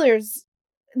 spoilers,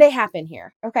 they happen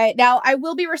here. Okay. Now, I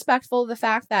will be respectful of the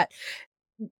fact that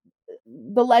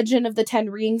the Legend of the Ten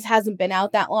Rings hasn't been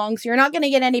out that long, so you're not going to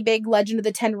get any big Legend of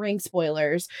the Ten Rings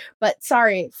spoilers. But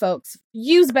sorry, folks,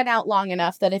 You's been out long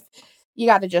enough that if you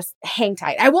got to just hang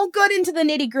tight. I won't go into the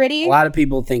nitty gritty. A lot of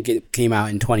people think it came out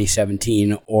in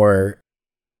 2017 or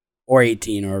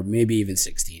 18 or maybe even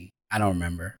 16. I don't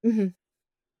remember. Mm-hmm.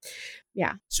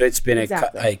 Yeah. So it's been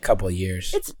a couple of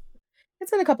years. It's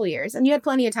been a couple of years, and you had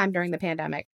plenty of time during the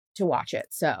pandemic to watch it.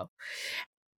 So,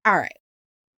 all right.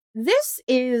 This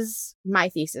is my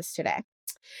thesis today.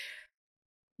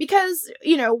 Because,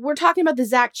 we're talking about the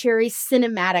Zach Cherry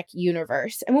cinematic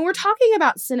universe. And when we're talking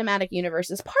about cinematic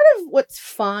universes, part of what's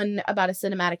fun about a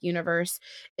cinematic universe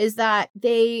is that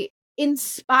they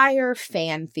inspire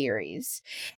fan theories.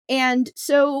 And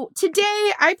so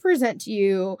today I present to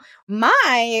you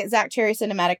my Zach Cherry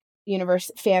cinematic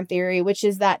universe fan theory, which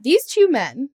is that these two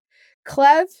men,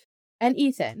 Clev and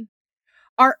Ethan,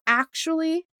 are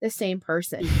actually the same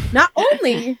person. Not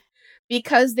only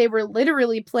because they were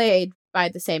literally played by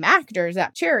the same actor,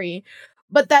 Zach Cherry,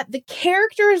 but that the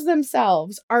characters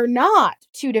themselves are not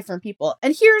two different people.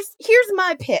 And here's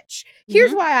my pitch.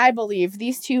 Here's why I believe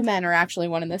these two men are actually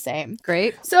one and the same.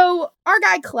 Great. So our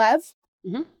guy Clev,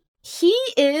 he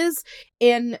is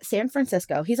in San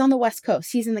Francisco. He's on the West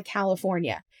Coast. He's in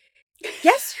California.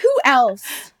 Guess who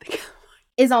else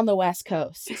is on the West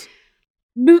Coast?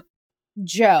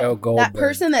 Joe Goldberg. That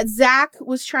person that Zach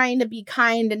was trying to be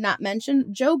kind and not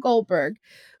mention, Joe Goldberg,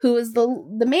 who is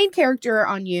the main character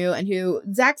on You, and who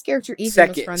Zach's character Ethan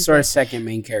was friends with. Second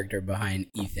main character behind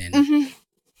Ethan.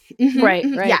 Right.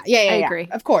 Yeah. I agree.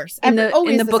 Of course. In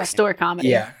the bookstore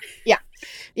comedy.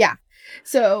 Yeah.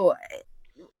 So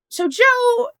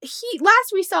Joe,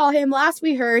 last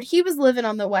we heard, he was living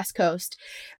on the West Coast.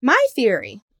 My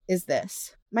theory is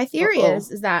this. My theory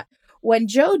is that When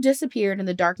Joe disappeared in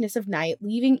the darkness of night,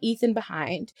 leaving Ethan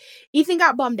behind, Ethan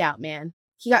got bummed out, man.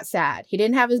 He got sad. He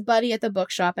didn't have his buddy at the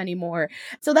bookshop anymore.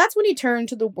 So that's when he turned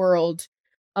to the world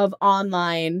of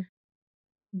online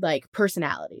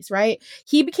personalities, right?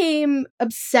 He became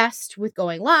obsessed with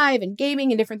going live and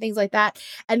gaming and different things like that.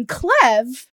 And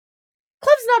Clev's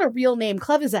not a real name.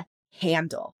 Clev is a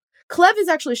handle. Clev is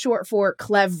actually short for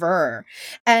clever.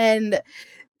 And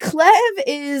Clev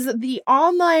is the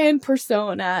online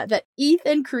persona that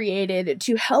Ethan created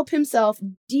to help himself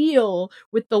deal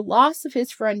with the loss of his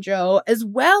friend Joe, as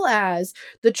well as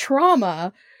the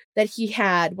trauma that he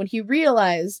had when he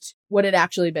realized what had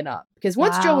actually been up. Because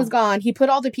once Joe was gone, he put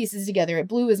all the pieces together. It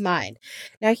blew his mind.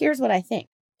 Now, here's what I think.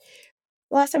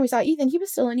 The last time we saw Ethan, he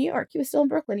was still in New York. He was still in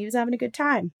Brooklyn. He was having a good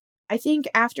time. I think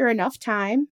after enough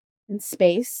time and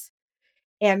space,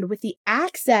 and with the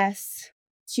access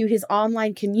to his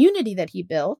online community that he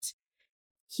built,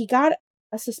 he got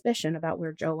a suspicion about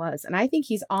where Joe was. And I think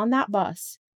he's on that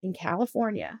bus in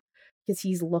California because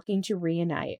he's looking to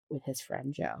reunite with his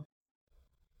friend Joe.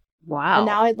 Wow. And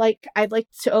now I'd like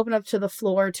to open up to the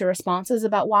floor to responses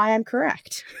about why I'm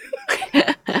correct.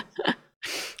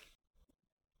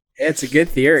 It's a good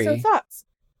theory. So thoughts.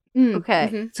 Okay.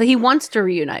 Mm-hmm. So he wants to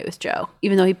reunite with Joe,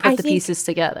 even though he put the pieces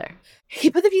together. He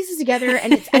put the pieces together,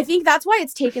 and I think that's why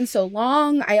it's taken so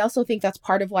long. I also think that's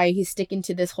part of why he's sticking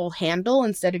to this whole handle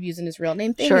instead of using his real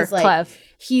name thing. Sure, Clev.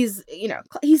 He's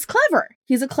clever.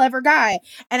 He's a clever guy.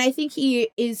 And I think he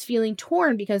is feeling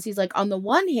torn because he's like, on the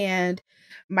one hand,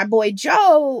 my boy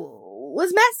Joe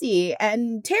was messy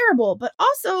and terrible, but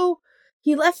also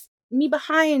he left me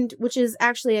behind, which is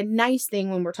actually a nice thing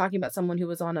when we're talking about someone who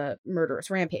was on a murderous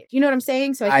rampage. You know what I'm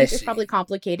saying? So I think there's probably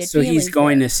complicated. So he's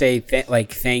going to say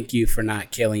thank you for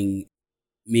not killing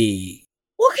me.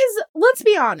 Well, because let's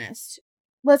be honest.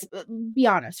 Let's be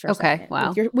honest for a second.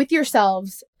 Wow. With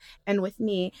yourselves and with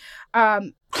me.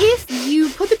 If you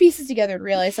put the pieces together and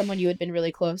realize someone you had been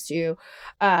really close to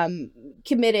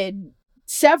committed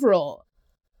several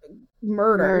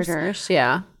murders,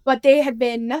 yeah, but they had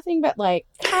been nothing but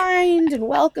kind and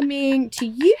welcoming to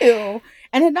you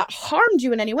and had not harmed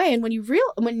you in any way. And when you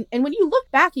when you look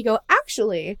back, you go,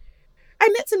 actually, I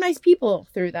met some nice people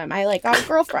through them. I got a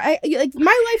girlfriend.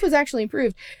 My life was actually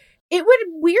improved. It would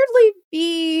weirdly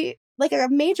be a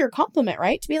major compliment,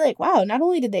 right? To be like, wow, not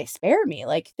only did they spare me,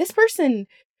 this person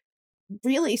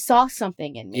really saw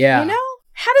something in me. Yeah. You know?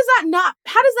 How does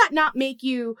that not make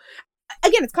you?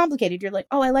 Again, it's complicated. You're like,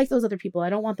 oh, I like those other people. I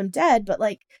don't want them dead. But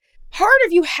part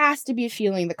of you has to be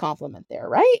feeling the compliment there,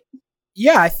 right?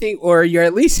 Yeah, I think, or you're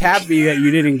at least happy that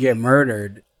you didn't get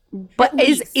murdered. But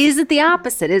is it the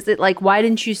opposite? Is it why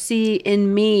didn't you see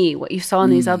in me what you saw in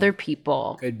these other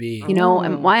people? Could be.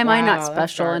 And why am I not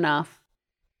special enough?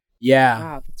 Yeah.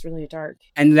 Wow, that's really dark.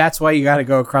 And that's why you got to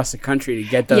go across the country to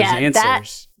get those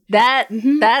answers. That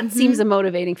seems a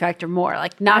motivating factor more.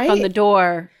 Knock on the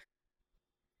door.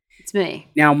 It's me.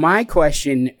 Now, my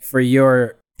question for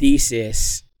your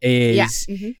thesis is,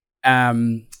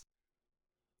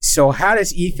 so how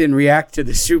does Ethan react to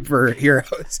the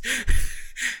superheroes?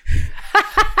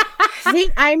 I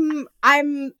think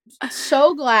I'm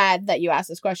so glad that you asked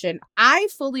this question. I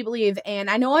fully believe, and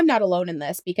I know I'm not alone in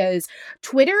this, because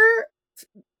Twitter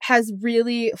has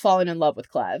really fallen in love with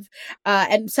Clev.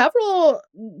 And several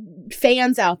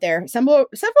fans out there, several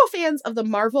fans of the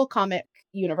Marvel comic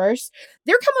universe,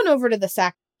 they're coming over to the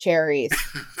Sack Cherries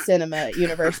cinema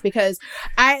universe because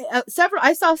I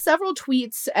saw several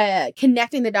tweets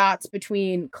connecting the dots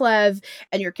between Clev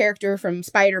and your character from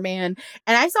Spider-Man,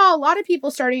 and I saw a lot of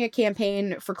people starting a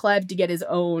campaign for Clev to get his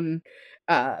own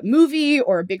movie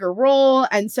or a bigger role.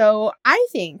 And so I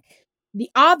think the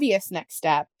obvious next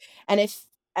step,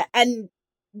 and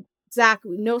Zach,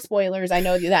 no spoilers, I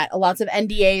know that lots of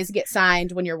NDAs get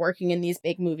signed when you're working in these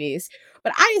big movies,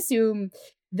 but I assume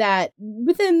that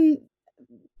within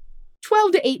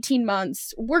 12 to 18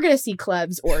 months, we're going to see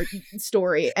Clev's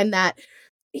story, and that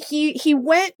he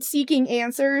went seeking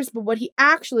answers, but what he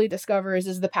actually discovers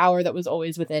is the power that was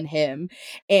always within him.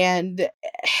 And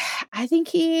I think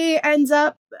he ends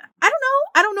up, I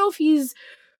don't know if he's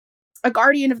a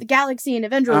guardian of the galaxy, an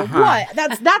Avenger, or what.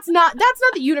 That's not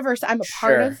the universe I'm a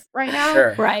part of right now.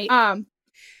 Sure. Right.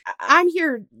 I'm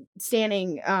here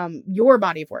standing your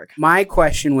body of work. My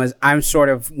question was, I'm sort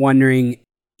of wondering,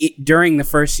 during the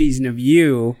first season of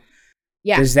You,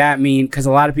 does that mean, because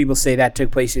a lot of people say that took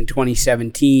place in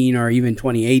 2017 or even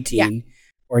 2018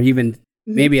 or even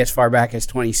maybe as far back as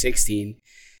 2016.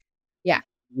 Yeah.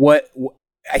 What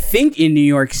I think in New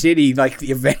York City,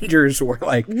 the Avengers were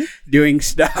doing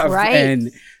stuff. Right.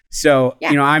 And so,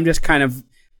 I'm just kind of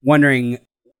wondering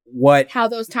how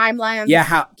those timelines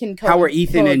how were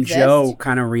Ethan and Joe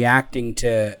kind of reacting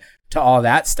to all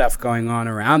that stuff going on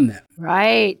around them.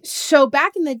 Right. So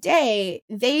back in the day,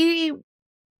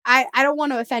 I don't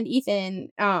want to offend Ethan,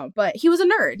 but he was a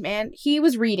nerd, man. He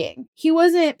was reading. He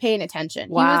wasn't paying attention.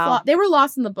 Wow. They were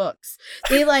lost in the books.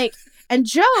 They and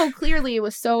Joe clearly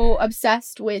was so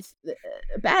obsessed with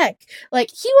Beck. Like,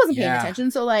 he wasn't paying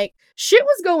attention. So, like, shit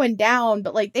was going down,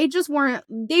 but, like, they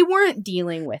weren't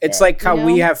dealing with it. It's like how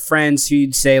we have friends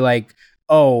who'd say, like,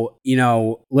 oh,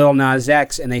 Lil Nas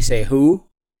X, and they say, who?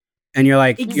 And you're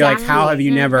like, how have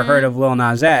you never heard of Lil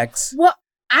Nas X? Well,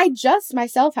 I just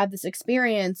myself had this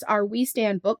experience. Our We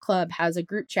Stand book club has a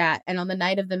group chat, and on the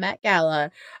night of the Met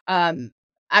Gala,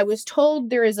 I was told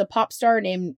there is a pop star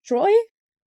named Troy.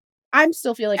 I'm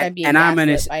still feeling like I'm being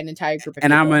gaslit by an entire group of people.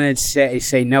 And I'm gonna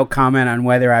say no comment on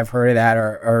whether I've heard of that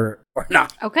or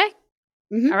not. Okay.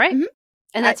 Mm-hmm, all right. Mm-hmm.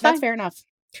 And that's fine. fair enough.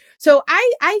 So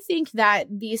I think that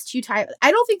these two I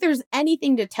don't think there's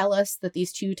anything to tell us that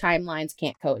these two timelines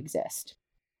can't coexist.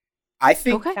 I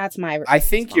think that's my. I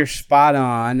think you're spot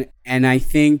on, and I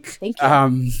think Thank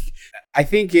you. I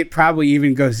think it probably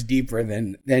even goes deeper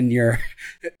than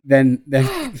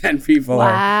people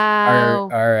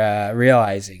are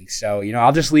realizing. So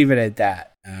I'll just leave it at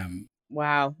that.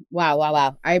 Wow.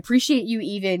 I appreciate you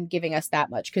even giving us that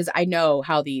much, because I know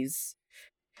how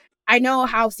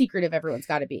secretive everyone's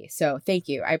got to be. So thank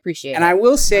you. I appreciate it. And I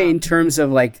will say, in terms of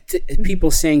like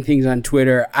people saying things on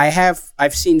Twitter,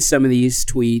 I've seen some of these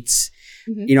tweets.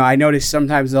 Mm-hmm. I notice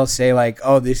sometimes they'll say like,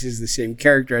 oh, this is the same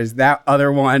character as that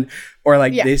other one, or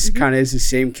like this kind of is the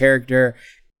same character.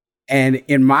 And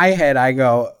in my head, I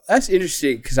go, that's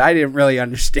interesting, because I didn't really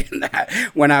understand that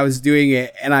when I was doing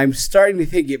it. And I'm starting to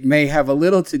think it may have a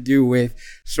little to do with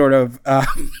sort of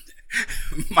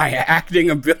my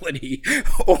acting ability,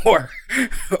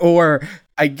 or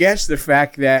I guess the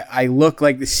fact that I look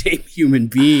like the same human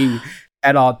being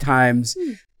at all times.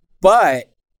 But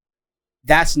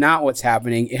that's not what's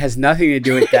happening. It has nothing to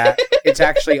do with that. It's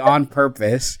actually on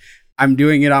purpose. I'm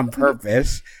doing it on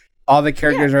purpose. All the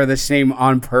characters are the same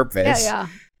on purpose.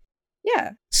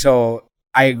 Yeah. So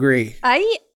I agree.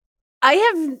 I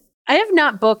have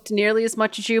not booked nearly as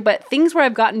much as you, but things where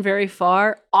I've gotten very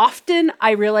far, often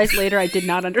I realize later I did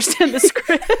not understand the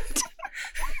script.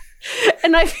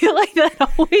 And I feel like that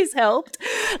always helped.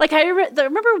 Like, I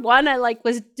remember one, I like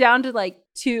was down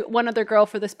to one other girl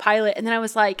for this pilot, and then I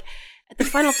was like, at the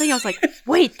final thing, I was like,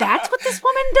 wait, that's what this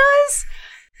woman does?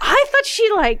 I thought she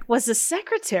was a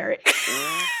secretary.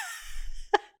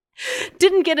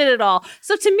 Didn't get it at all.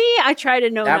 So to me, I try to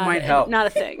know that might help. Not a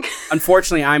thing.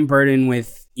 Unfortunately, I'm burdened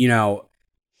with,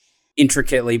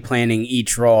 intricately planning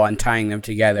each role and tying them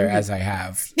together as I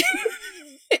have.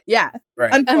 Yeah.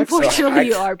 Right. Unfortunately,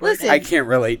 you are burdened. I can't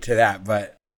relate to that,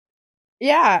 but.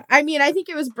 Yeah. I mean, I think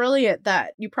it was brilliant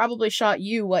that you probably shot in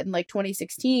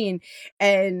 2016,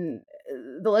 and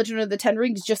The Legend of the Ten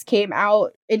Rings just came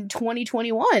out in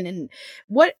 2021, and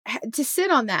to sit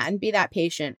on that and be that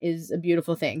patient is a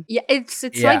beautiful thing. Yeah, it's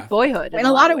like Boyhood in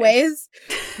a lot of ways.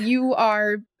 You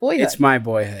are Boyhood. It's my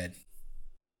Boyhood.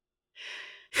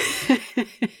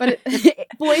 But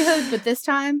Boyhood, but this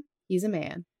time he's a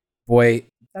man.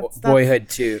 Boyhood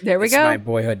 2. There we it's go. My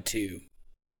Boyhood 2.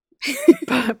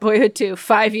 Boyhood 2.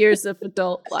 5 years of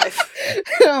adult life.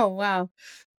 Oh wow.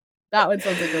 That one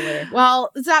sounds like a winner.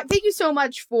 Well, Zach, thank you so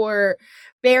much for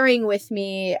bearing with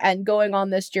me and going on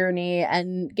this journey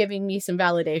and giving me some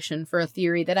validation for a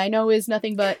theory that I know is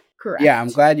nothing but correct. Yeah, I'm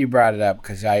glad you brought it up,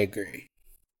 because I agree.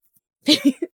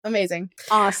 Amazing.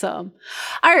 Awesome.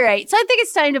 All right. So I think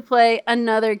it's time to play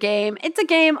another game. It's a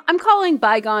game I'm calling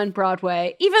Bygone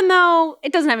Broadway, even though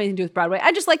it doesn't have anything to do with Broadway.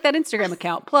 I just like that Instagram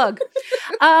account. Plug.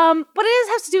 But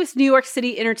it has to do with New York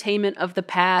City entertainment of the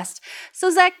past.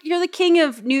 So Zach, you're the king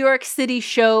of New York City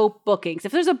show bookings.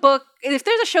 If there's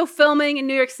a show filming in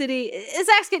New York City,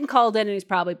 Zach's getting called in and he's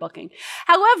probably booking.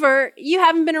 However, you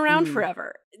haven't been around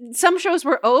forever. Some shows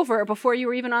were over before you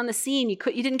were even on the scene. You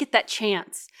didn't get that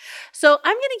chance. So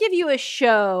I'm going to give you a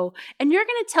show, and you're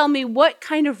going to tell me what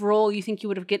kind of role you think you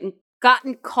would have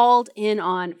gotten called in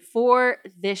on for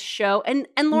this show. And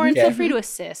Lauren, feel free to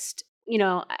assist.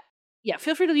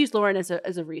 Feel free to use Lauren as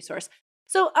a resource.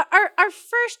 So our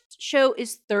first show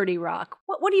is 30 Rock.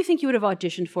 What do you think you would have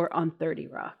auditioned for on 30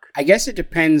 Rock? I guess it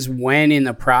depends when in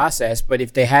the process, but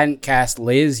if they hadn't cast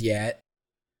Liz yet.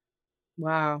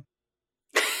 Wow.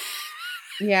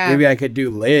 Yeah. Maybe I could do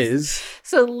Liz.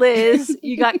 So Liz,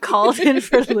 you got called in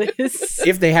for Liz.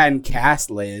 If they hadn't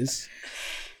cast Liz.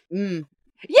 Yeah,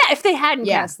 if they hadn't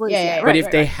cast Liz. Yeah. But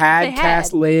if they had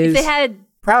cast Liz, if they had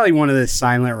probably one of the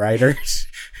silent writers.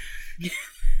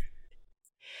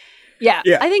 Yeah,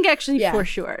 Yeah. I think actually Yeah. for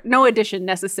sure. No addition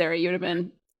necessary. You'd have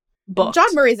been booked. John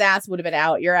Murray's ass would have been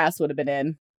out. Your ass would have been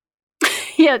in.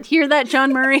 Yeah, hear that,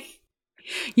 John Murray?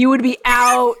 You would be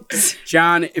out.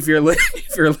 John, if you're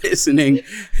listening,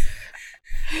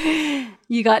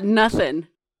 You got nothing.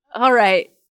 All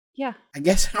right. Yeah. I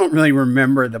guess I don't really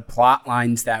remember the plot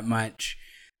lines that much.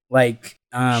 Like,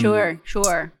 Sure.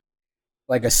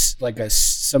 like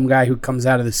some guy who comes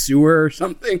out of the sewer or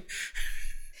something.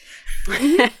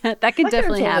 That could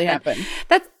definitely totally happen.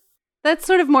 That's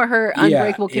sort of more her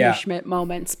Unbreakable Kimmy yeah. Schmidt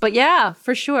moments. But yeah,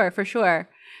 for sure.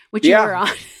 Which you Yeah. were on.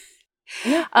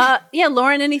 Yeah,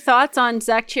 Lauren, any thoughts on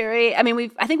Zach Cherry? I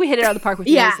mean, I think we hit it out of the park with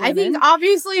Yeah, Liz I think Lemon.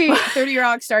 obviously 30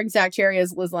 Rock starring Zach Cherry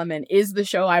as Liz Lemon is the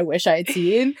show I wish I had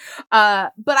seen.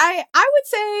 But I would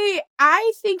say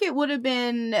I think it would have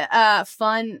been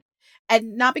fun,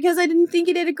 and not because I didn't think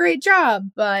he did a great job,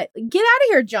 but get out of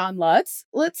here, John Lutz.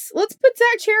 Let's put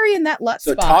Zach Cherry in that Lutz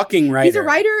So spot. talking writer. He's a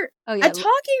writer. Oh, yeah. A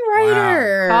talking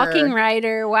writer. Talking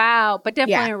writer. Wow. But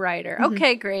definitely Yeah. a writer. Mhm.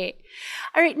 Okay, great.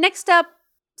 All right, next up,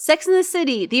 Sex and the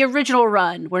City, the original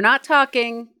run. We're not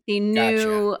talking the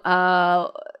new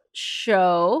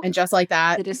show. And just like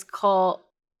that. It is called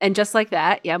And Just Like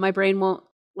That. Yeah, my brain won't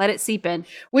let it seep in.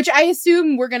 Which I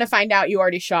assume we're gonna find out you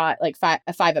already shot like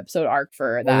a 5-episode arc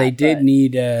for that. Well, they did but-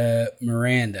 need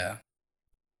Miranda,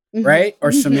 Mhm. right?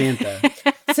 Or Samantha.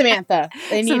 Samantha.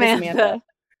 They need a Samantha.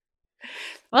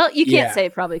 Well, you can't Yeah. say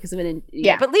it probably because of it.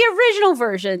 Yeah. But the original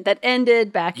version that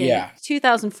ended back in Yeah.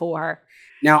 2004.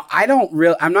 Now,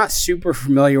 I'm not super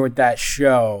familiar with that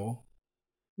show.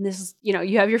 And this is,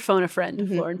 you have your phone a friend,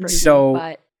 Mhm. Lauren Brinkley, So-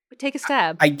 but take a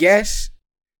stab. I guess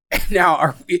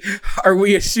now are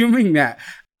we assuming that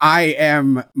I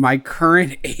am my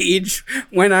current age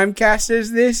when I'm cast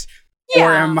as this?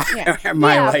 Or am I Yeah,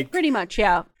 like pretty much,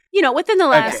 yeah. Within the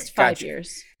last 5 gotcha.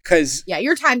 years. because Yeah,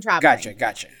 you're time traveling.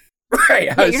 gotcha. Right.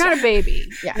 Yeah, you're not a baby.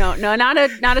 Yeah. No, not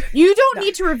a. You don't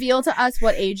need to reveal to us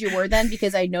what age you were then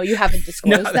because I know you haven't No,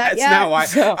 disclosed that that's yet. not why.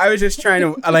 so- I was just trying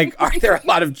to like, are there a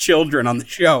lot of children on the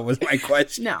show? Was my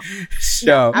question. No.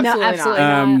 So, Absolutely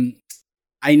not.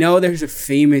 I know there's a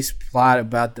famous plot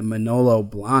about the Manolo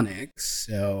Blahniks,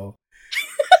 so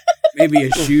maybe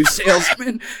a shoe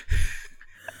salesman.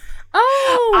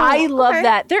 Oh, I love okay.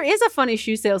 that. There is a funny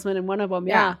shoe salesman in one of them.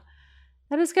 Yeah. Yeah.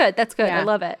 That is good. That's good. I Yeah.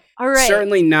 love it. All right.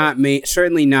 Certainly not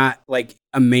like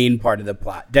a main part of the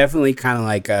plot. Definitely kind of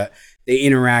like they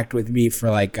interact with me for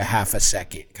like a half a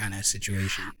second kind of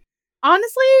situation.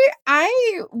 Honestly,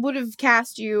 I would have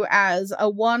cast you as a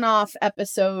one-off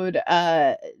episode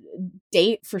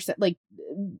date for like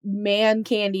man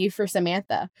candy for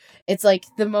Samantha. It's like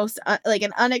the most like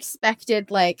an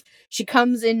unexpected, like she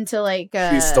comes into like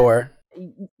Shoe store.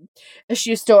 a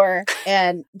shoe store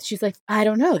and she's like, I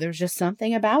don't know, there's just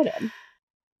something about him.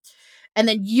 And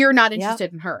then you're not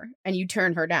interested in her and you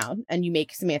turn her down and you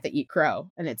make Samantha eat crow.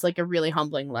 And it's like a really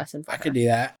humbling lesson for I her. could do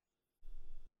that.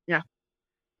 Yeah.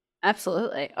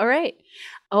 Absolutely. All right.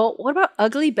 Oh, what about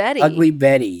Ugly Betty? Ugly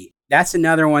Betty. That's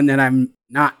another one that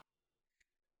I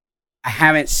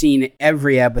haven't seen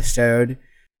every episode.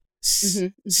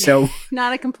 Mhm. So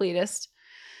Not a completist.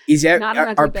 is that Not an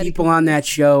Ugly are Betty people on that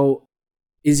show?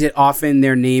 Is it often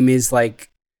their name is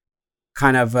like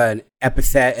kind of an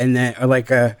epithet and then or like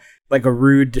a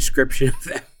rude description of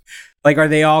them? Like, are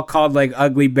they all called like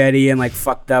Ugly Betty and like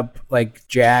fucked up like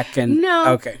Jack and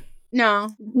No. Okay. No.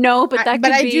 No, but that but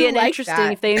could I be do an like interesting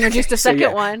that. if they introduced a So, second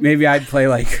yeah, one. Maybe I'd play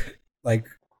like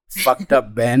fucked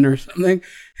up Ben or something.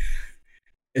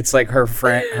 It's like her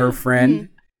friend.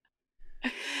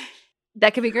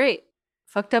 That could be great.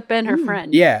 Fucked up Ben, her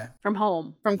friend. Yeah. From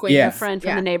home. From Queen. Yeah. Her friend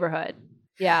from the neighborhood.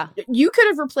 Yeah. You could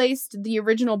have replaced the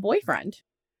original boyfriend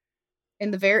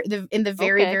in the very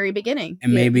Okay. very beginning.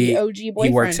 And The- maybe the OG he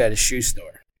boyfriend. works at a shoe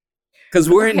store. Because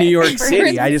we're in Okay. New York We're City.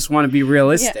 in- I just want to be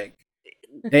realistic.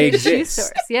 They Shoe exist.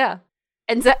 stores, yeah.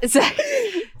 And Zach's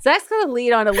going to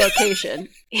lead on a location.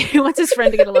 He wants his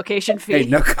friend to get a location fee. Hey,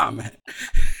 no comment.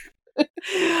 All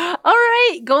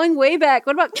right, going way back.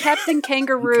 What about Captain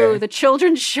Kangaroo, Okay. the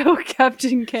children's show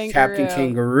Captain Kangaroo? Captain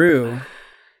Kangaroo.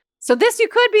 So this, you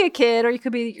could be a kid, or you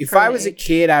could be. your If I current was a age.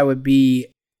 kid, I would be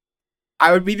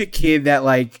the kid that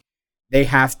like they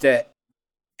have to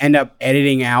end up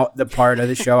editing out the part of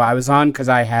the show I was on because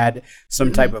I had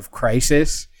some type of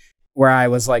crisis where I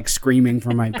was like screaming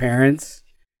for my parents.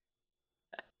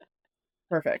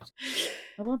 Perfect.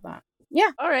 I love that. Yeah.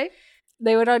 All right,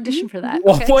 they would audition for that.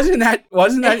 Well, Okay. wasn't that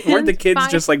weren't the kids Fine.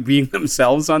 just like being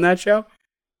themselves on that show?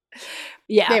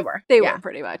 Yeah, They were. They Yeah. were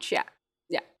pretty much. Yeah.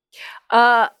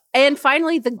 And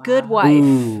finally, The Good Wife.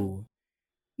 Ooh.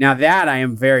 Now that I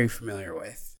am very familiar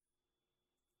with.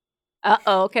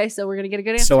 Uh-oh, okay, so we're going to get a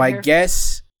good answer So I here.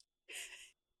 guess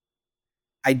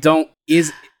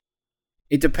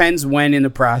it depends when in the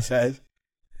process.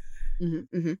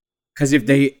 Because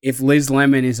if Liz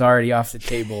Lemon is already off the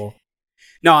table.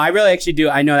 No, I really actually do.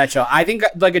 I know that show. I think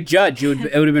like a judge, it would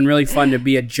have been really fun to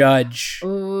be a judge.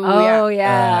 Ooh, Oh,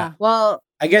 yeah. Well,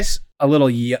 I guess a little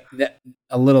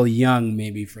young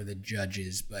maybe for the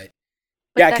judges, but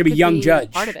yeah, it that could be young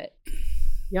judge. Part of it.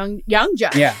 young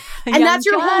judge. Yeah. And Young that's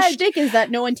your whole judge. shtick is that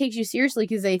no one takes you seriously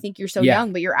because they think you're so Yeah.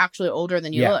 young, but you're actually older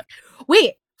than you Yeah. look.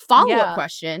 Wait, follow-up Yeah.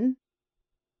 question.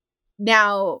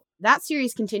 Now, that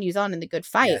series continues on in The Good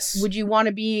Fight. Yes. Would you want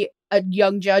to be a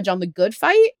young judge on The Good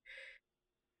Fight?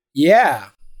 Yeah.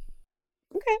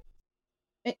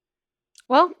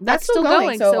 Well, That's still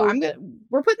going. so I'm good.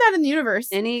 We're putting that in the universe.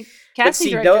 Any But casting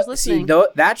see, directors listening?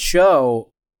 that show,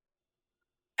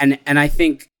 and I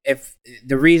think if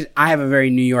the reason I have a very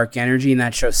New York energy, and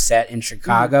that show's set in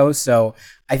Chicago, so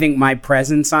I think my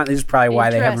presence on this is probably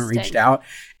why they haven't reached Interesting. out.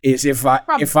 Is if I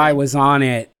Probably. was on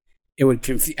it, it would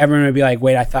everyone would be like,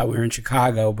 wait, I thought we were in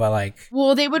Chicago, but like,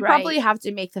 Well, they would Right. probably have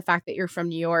to make the fact that you're from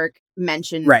New York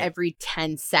mentioned Right. every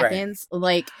 10 seconds.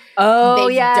 Like, Oh,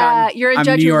 they've yeah. done- You're a I'm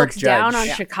judge New who York looks down judge. on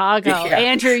Yeah. Chicago. Yeah.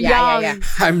 And you're Yeah, young. yeah.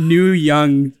 I'm New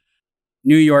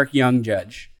York young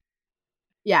judge.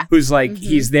 Yeah. Who's like, Mhm.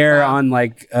 he's there Wow. on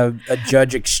like a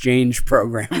judge exchange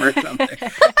program or something.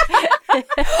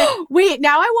 Wait,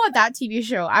 now I want that TV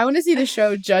show. I want to see the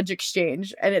show Judge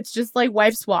Exchange, and it's just like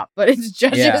wife swap, but it's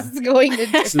judges Yeah. going to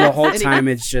So the whole different time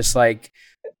it's just like,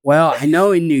 well, I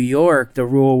know in New York the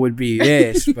rule would be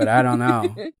this, but I don't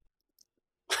know.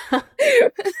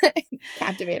 cities.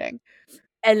 Captivating.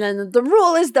 And then the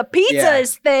rule is the pizza Yeah.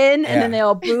 is thin, and then Yeah.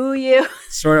 they'll boo you.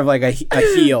 Sort of like a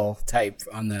heel type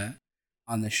on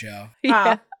the show.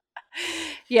 Yeah.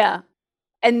 Yeah.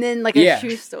 And then like Yeah. a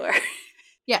shoe store.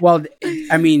 Well,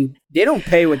 I mean, they don't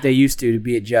pay what they used to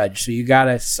be a judge, so you got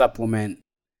to supplement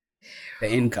the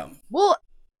income. Well,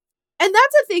 and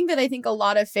that's a thing that I think a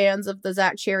lot of fans of the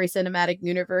Zach Cherry cinematic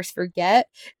universe forget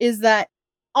is that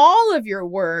all of your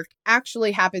work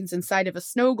actually happens inside of a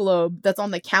snow globe that's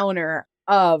on the counter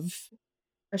of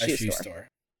a shoe store.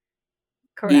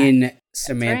 Correct. In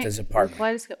Samantha's apartment.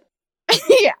 Kaleidoscope.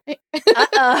 Yeah.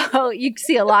 Uh-oh, you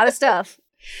see a lot of stuff.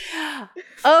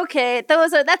 Okay,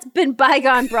 that's been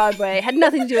bygone Broadway. Had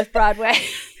nothing to do with Broadway.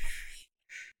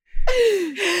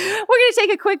 We're gonna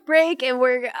take a quick break, and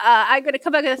I'm gonna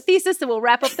come back with a thesis, and we'll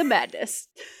wrap up the madness.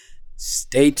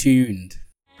 Stay tuned.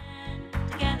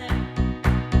 Together.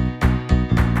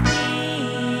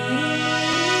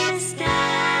 We stand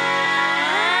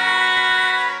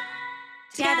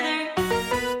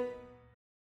together.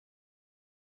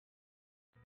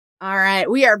 All right,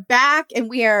 we are back and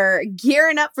we are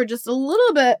gearing up for just a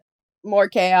little bit more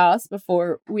chaos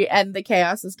before we end the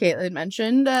chaos, as Caitlin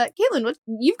mentioned. Caitlin,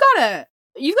 you've got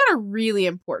a really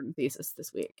important thesis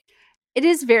this week. It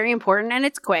is very important, and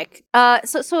it's quick.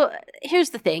 So here's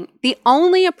the thing: the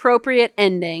only appropriate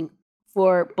ending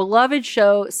for beloved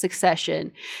show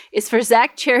Succession is for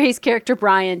Zach Cherry's character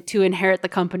Brian to inherit the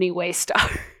company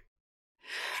Waystar.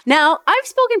 Now, I've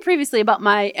spoken previously about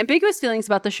my ambiguous feelings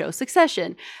about the show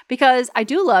Succession because I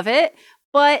do love it,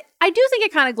 but I do think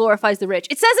it kind of glorifies the rich.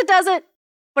 It says it doesn't,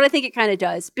 but I think it kind of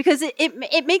does because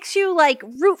it makes you like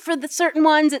root for the certain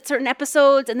ones at certain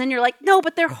episodes, and then you're like, no,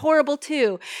 but they're horrible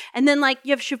too. And then like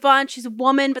you have Siobhan, she's a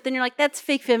woman, but then you're like, that's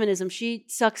fake feminism. She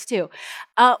sucks too.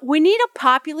 We need a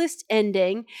populist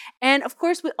ending, and of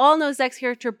course, we all know Zach's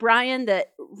character Brian,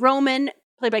 that Roman,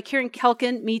 played by Kieran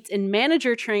Culkin, meets in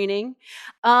manager training,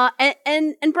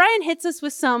 and Brian hits us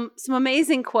with some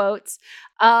amazing quotes,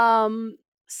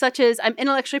 such as, "I'm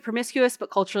intellectually promiscuous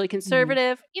but culturally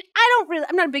conservative."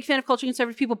 I'm not a big fan of culturally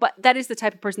conservative people, but that is the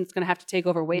type of person that's going to have to take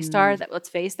over Waystar. That let's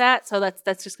face that. So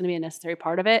that's just going to be a necessary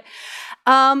part of it.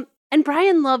 And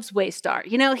Brian loves Waystar.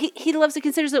 You know, he loves it.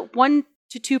 Considers that 1%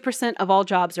 to 2% of all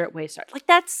jobs are at Waystar. Like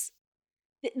that's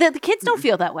the kids don't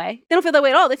feel that way. They don't feel that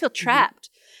way at all. They feel trapped.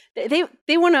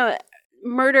 They want to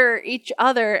murder each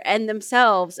other and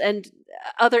themselves and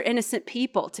other innocent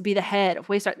people to be the head of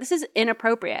Waystar. This is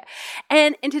inappropriate.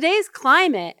 And in today's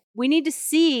climate, we need to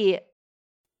see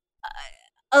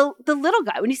the little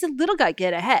guy. We need to see the little guy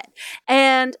get ahead.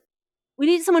 And we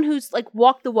need someone who's like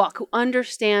walk the walk, who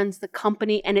understands the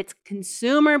company and its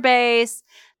consumer base.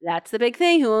 That's the big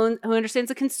thing. Who understands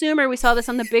the consumer? We saw this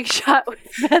on The Big Shot with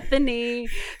Bethany.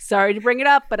 Sorry to bring it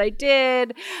up, but I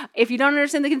did. If you don't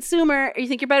understand the consumer or you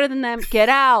think you're better than them, get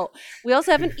out. We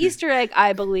also have an Easter egg,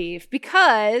 I believe,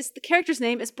 because the character's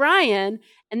name is Brian.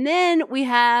 And then we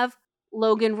have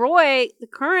Logan Roy, the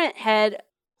current head,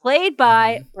 played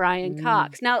by Brian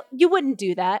Cox. Now, you wouldn't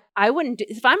do that. I wouldn't do,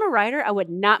 if I'm a writer, I would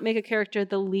not make a character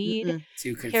the lead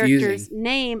Too character's confusing.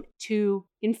 name too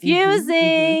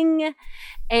confusing.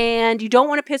 And you don't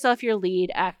want to piss off your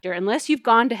lead actor unless you've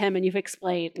gone to him and you've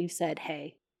explained and you've said,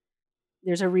 hey,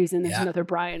 there's a reason there's another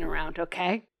Brian around,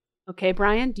 okay? Okay,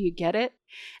 Brian, do you get it?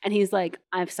 And he's like,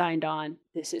 I've signed on.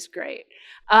 This is great.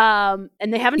 And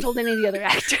they haven't told any of the other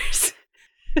actors.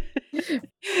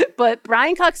 But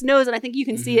Brian Cox knows, and I think you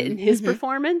can see it in his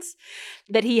performance,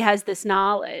 that he has this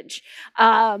knowledge.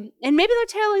 And maybe they're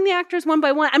tailing the actors one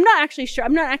by one. I'm not actually sure.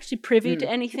 I'm not actually privy to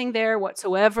anything there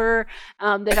whatsoever.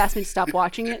 They've asked me to stop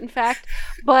watching it, in fact.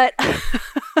 But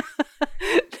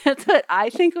that's what I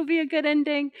think would be a good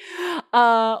ending.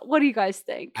 What do you guys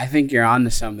think? I think you're on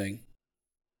to something.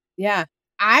 Yeah.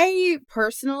 I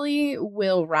personally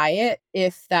will riot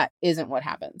if that isn't what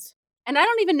happens. And I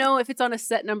don't even know if it's on a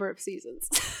set number of seasons.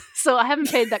 So I haven't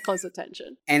paid that close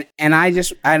attention. And I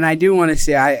do want to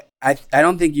say I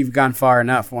don't think you've gone far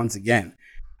enough once again.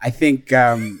 I think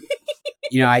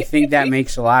I think that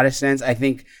makes a lot of sense. I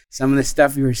think some of the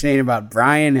stuff you were saying about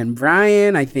Brian,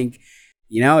 I think,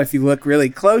 if you look really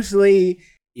closely,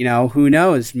 who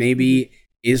knows, maybe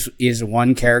is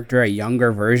one character a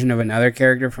younger version of another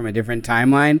character from a different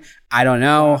timeline? I don't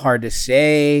know, hard to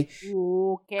say.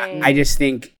 Okay. I just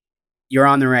think you're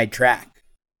on the right track.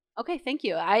 Okay, thank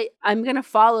you. I'm going to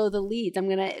follow the leads. I'm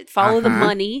going to follow the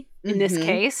money in this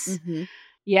case.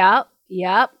 Yep.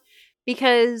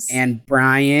 Because... And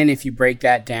Brian, if you break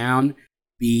that down,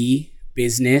 B,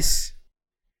 business.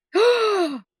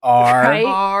 R,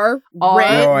 R,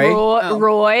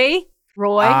 Roy.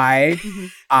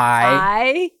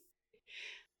 I.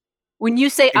 When you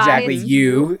say exactly, I... Exactly,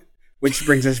 you, which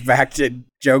brings us back to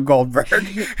Joe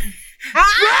Goldberg.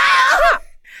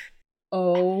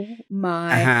 Oh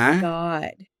my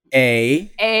God.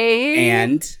 A.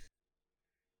 And.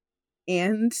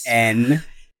 N.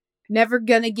 Never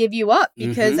gonna give you up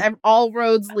because all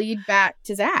roads lead back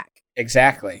to Zach.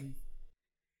 Exactly.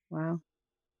 Wow.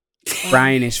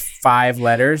 Brian is 5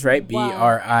 letters, right?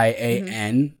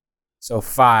 Brian. So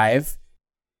 5.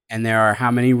 And there are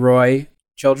how many Roy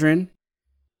children?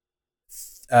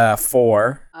 4.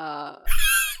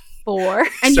 4.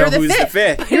 And so you're the who's fifth. the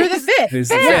 5th? You're the 5th. Who's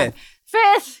the 5th?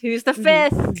 Fifth. Who's the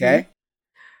 5th? Okay.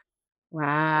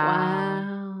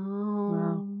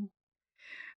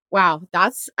 Wow,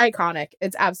 that's iconic.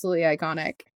 It's absolutely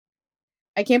iconic.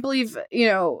 I can't believe,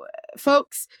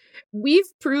 folks,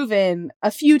 we've proven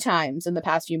a few times in the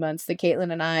past few months that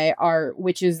Caitlin and I are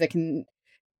witches that can,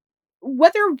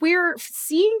 whether we're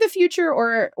seeing the future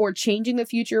or changing the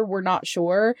future, we're not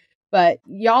sure, but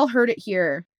y'all heard it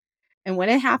here. And when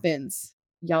it happens,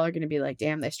 y'all are going to be like,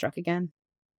 damn, they struck again.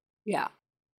 Yeah.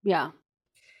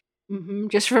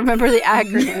 Just remember the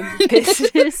acronym.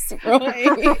 Business, Roy.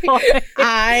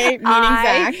 I, meaning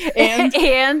Zach,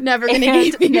 and never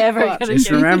gonna give you up. Just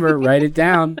remember, write it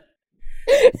down.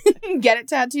 Get it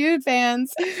tattooed,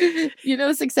 fans.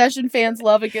 Succession fans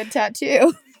love a good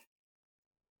tattoo.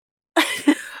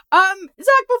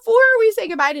 Zach, before we say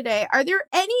goodbye today, are there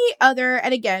any other,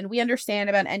 and again, we understand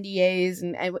about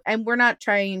NDAs and we're not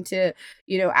trying to,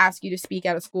 ask you to speak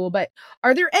out of school, but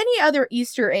are there any other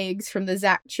Easter eggs from the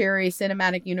Zach Cherry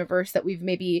cinematic universe that we've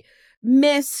maybe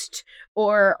missed,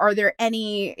 or are there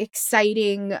any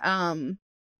exciting,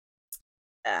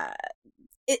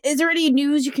 is there any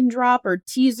news you can drop or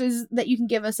teasers that you can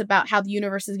give us about how the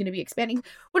universe is going to be expanding?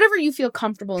 Whatever you feel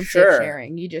comfortable and safe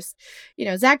sharing. You just,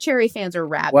 Zach Cherry fans are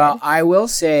rabid. Well, I will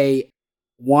say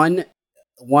one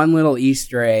little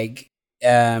Easter egg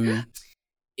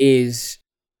is,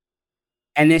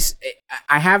 and this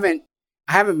I haven't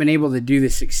been able to do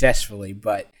this successfully,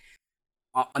 but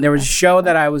there was a show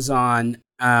that I was on,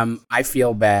 I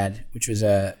Feel Bad, which was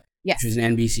an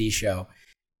NBC show,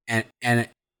 and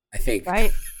I think.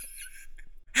 Right.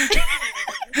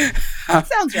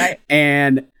 Sounds right.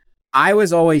 And I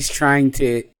was always trying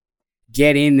to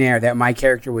get in there that my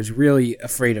character was really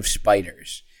afraid of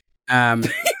spiders.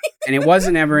 And it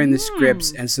wasn't ever in the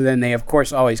scripts. And so then they, of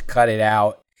course, always cut it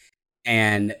out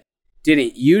and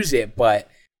didn't use it. But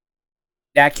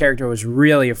that character was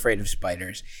really afraid of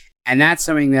spiders. And that's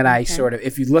something that I sort of,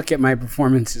 if you look at my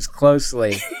performances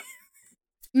closely,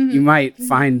 you might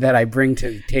find that I bring to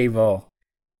the table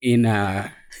in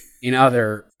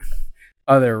other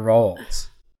roles.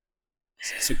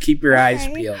 So keep your eyes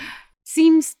peeled.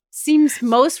 Seems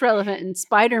most relevant in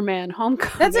Spider-Man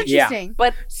Homecoming. That's interesting.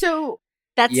 But so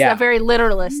that's a very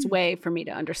literalist way for me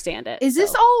to understand it. Is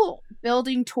this all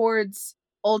building towards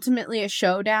ultimately a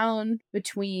showdown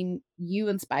between you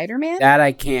and Spider-Man? That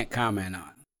I can't comment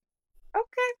on.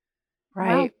 Okay.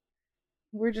 Right.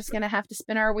 we're just gonna have to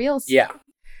spin our wheels. Yeah.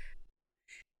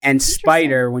 And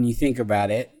Spider, when you think about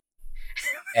it,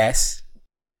 S.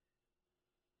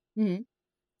 Mhm.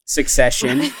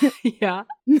 Succession. Yeah.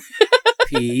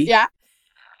 P. Yeah.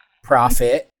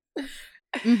 Profit.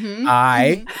 Mm-hmm.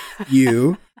 I.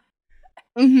 U.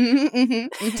 Mm-hmm.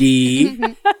 Mm-hmm. D.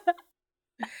 Mhm.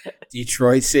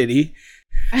 Detroit City.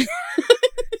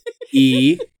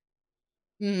 E.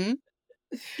 Mhm.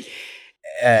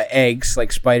 Eggs,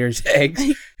 like Spider's eggs.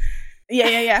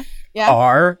 Yeah.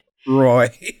 R. Roy.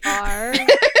 R.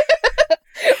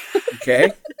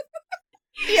 Okay.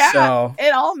 Yeah. So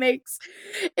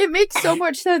It makes so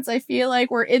much sense. I feel like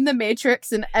we're in the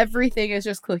Matrix and everything is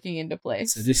just clicking into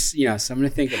place. just something to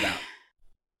think about.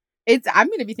 I'm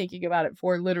going to be thinking about it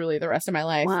for literally the rest of my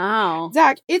life. Wow.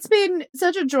 Zach, it's been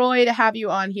such a joy to have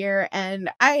you on here, and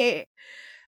I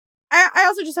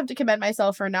also just have to commend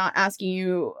myself for not asking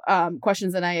you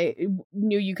questions that I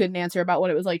knew you couldn't answer about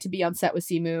what it was like to be on set with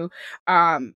Simu.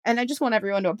 And I just want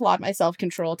everyone to applaud my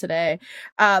self-control today.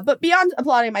 But beyond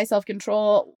applauding my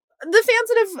self-control, the fans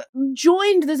that have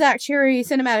joined the Zach Cherry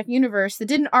cinematic universe that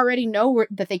didn't already know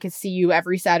that they could see you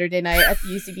every Saturday night at the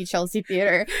UCB Chelsea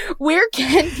Theater, where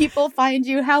can people find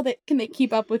you? Can they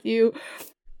keep up with you?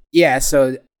 Yeah,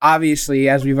 so obviously,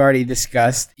 as we've already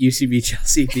discussed, UCB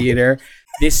Chelsea Theater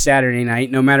this Saturday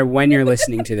night, no matter when you're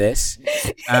listening to this,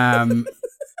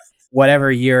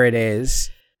 whatever year it is,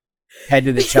 head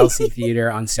to the Chelsea Theater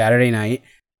on Saturday night.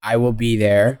 I will be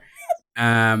there.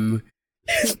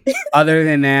 Other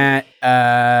than that,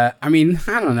 I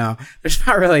don't know. There's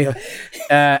not really.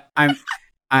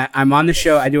 I'm on the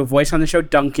show. I do a voice on the show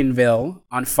Duncanville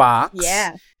on Fox.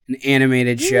 Yeah, an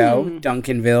animated show,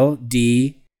 Duncanville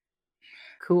D.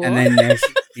 Cool. And then there's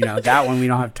that one we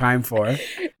don't have time for.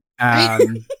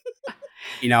 And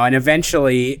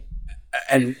eventually,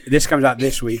 and this comes out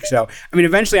this week. So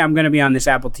eventually I'm going to be on this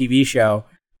Apple TV show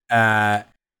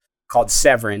called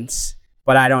Severance.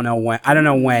 But I don't know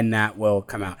when that will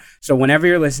come out. So whenever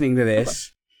you're listening to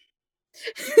this,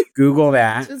 Google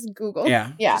that. Just Google.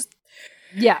 Yeah.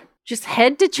 Yeah. Just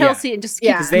head to Chelsea and just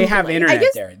keep because they have internet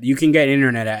there. You can get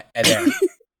internet at there.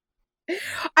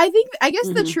 I guess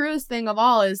the truest thing of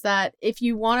all is that if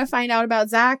you want to find out about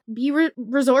Zach, be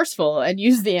resourceful and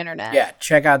use the internet. Yeah.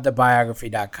 Check out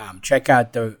thebiography.com. Check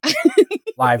out the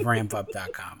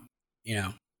liverampup.com.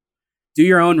 Do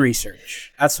your own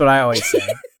research. That's what I always say.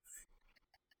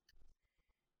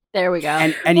 There we go.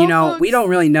 And folks, we don't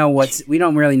really know what's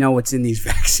in these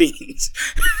vaccines.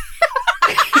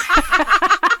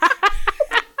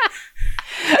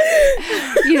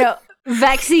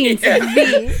 Vaccines.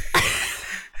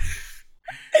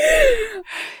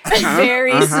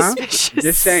 Very suspicious.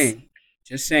 Just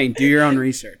saying. Do your own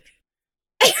research.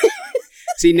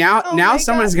 See now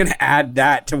someone's gonna add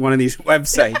that to one of these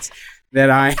websites that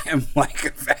I am like a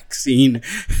vaccine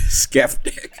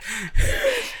skeptic.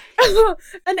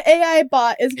 An AI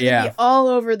bot is going to be all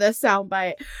over this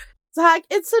soundbite. Zach,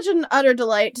 it's such an utter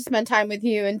delight to spend time with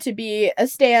you and to be a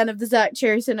stan of the Zach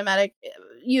Cherry cinematic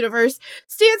universe.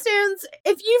 Stans,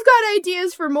 if you've got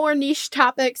ideas for more niche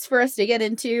topics for us to get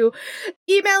into,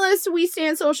 email us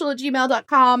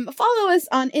westandsocial@gmail.com. Follow us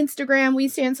on Instagram,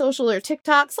 westandsocial, or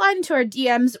TikTok. Slide into our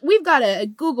DMs. We've got a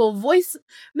Google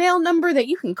voicemail number that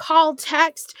you can call,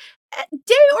 text,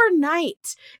 day or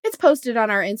night. It's posted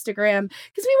on our Instagram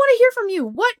because we want to hear from you.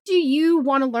 What do you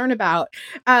want to learn about?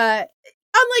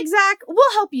 Unlike Zach,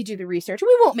 we'll help you do the research.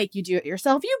 We won't make you do it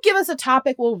yourself. You give us a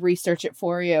topic, we'll research it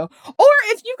for you. Or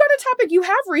if you've got a topic you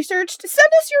have researched, send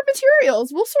us your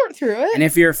materials. We'll sort through it. And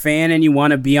if you're a fan and you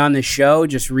want to be on the show,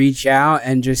 just reach out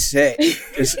and just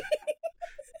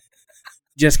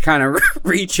kind of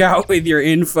reach out with your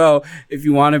info if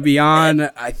you want to be on.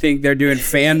 I think they're doing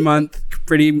Fan Month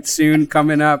pretty soon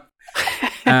coming up.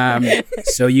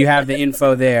 So you have the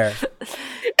info there.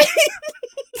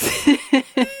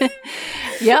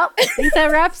 Yep, I think that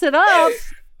wraps it up.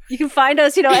 You can find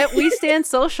us, at We Stand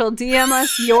Social. DM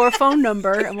us your phone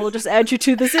number, and we'll just add you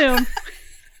to the Zoom.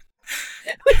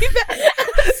 We've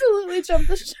absolutely jumped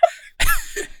the show.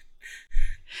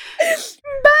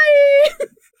 Bye!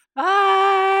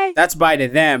 Bye! That's bye to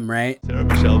them, right? Sarah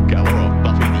Michelle Gellar,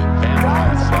 Buffy the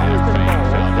Vampire Slayer fame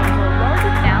founder.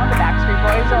 Now the Backstreet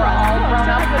Boys are all grown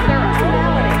up with their own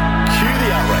reality. Cue the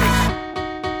outrage.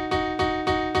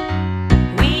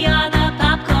 We are the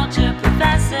pop culture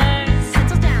professors.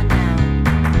 Settle down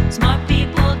now. Smart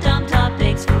people, dumb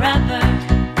topics forever.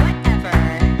 Whatever.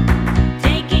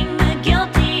 Taking the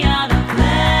guilty out of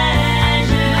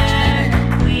pleasure.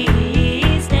 We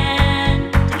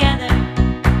stand together.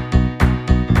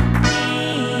 We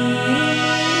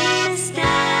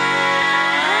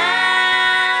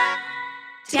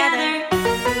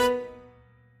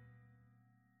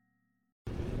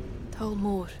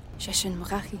Talmor, Shishin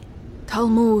Marachi.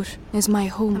 Talmor is my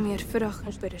home.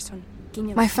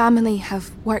 My family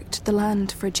have worked the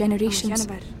land for generations.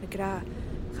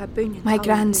 My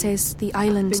gran says the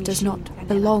island does not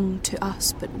belong to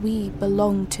us, but we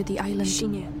belong to the island.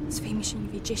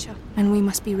 And we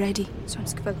must be ready,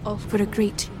 for a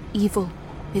great evil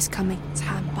is coming,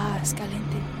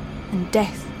 and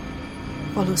death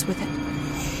follows with it.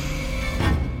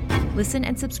 Listen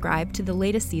and subscribe to the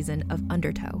latest season of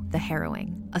Undertow, The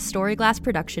Harrowing, a Storyglass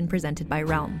production presented by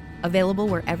Realm, available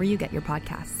wherever you get your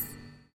podcasts.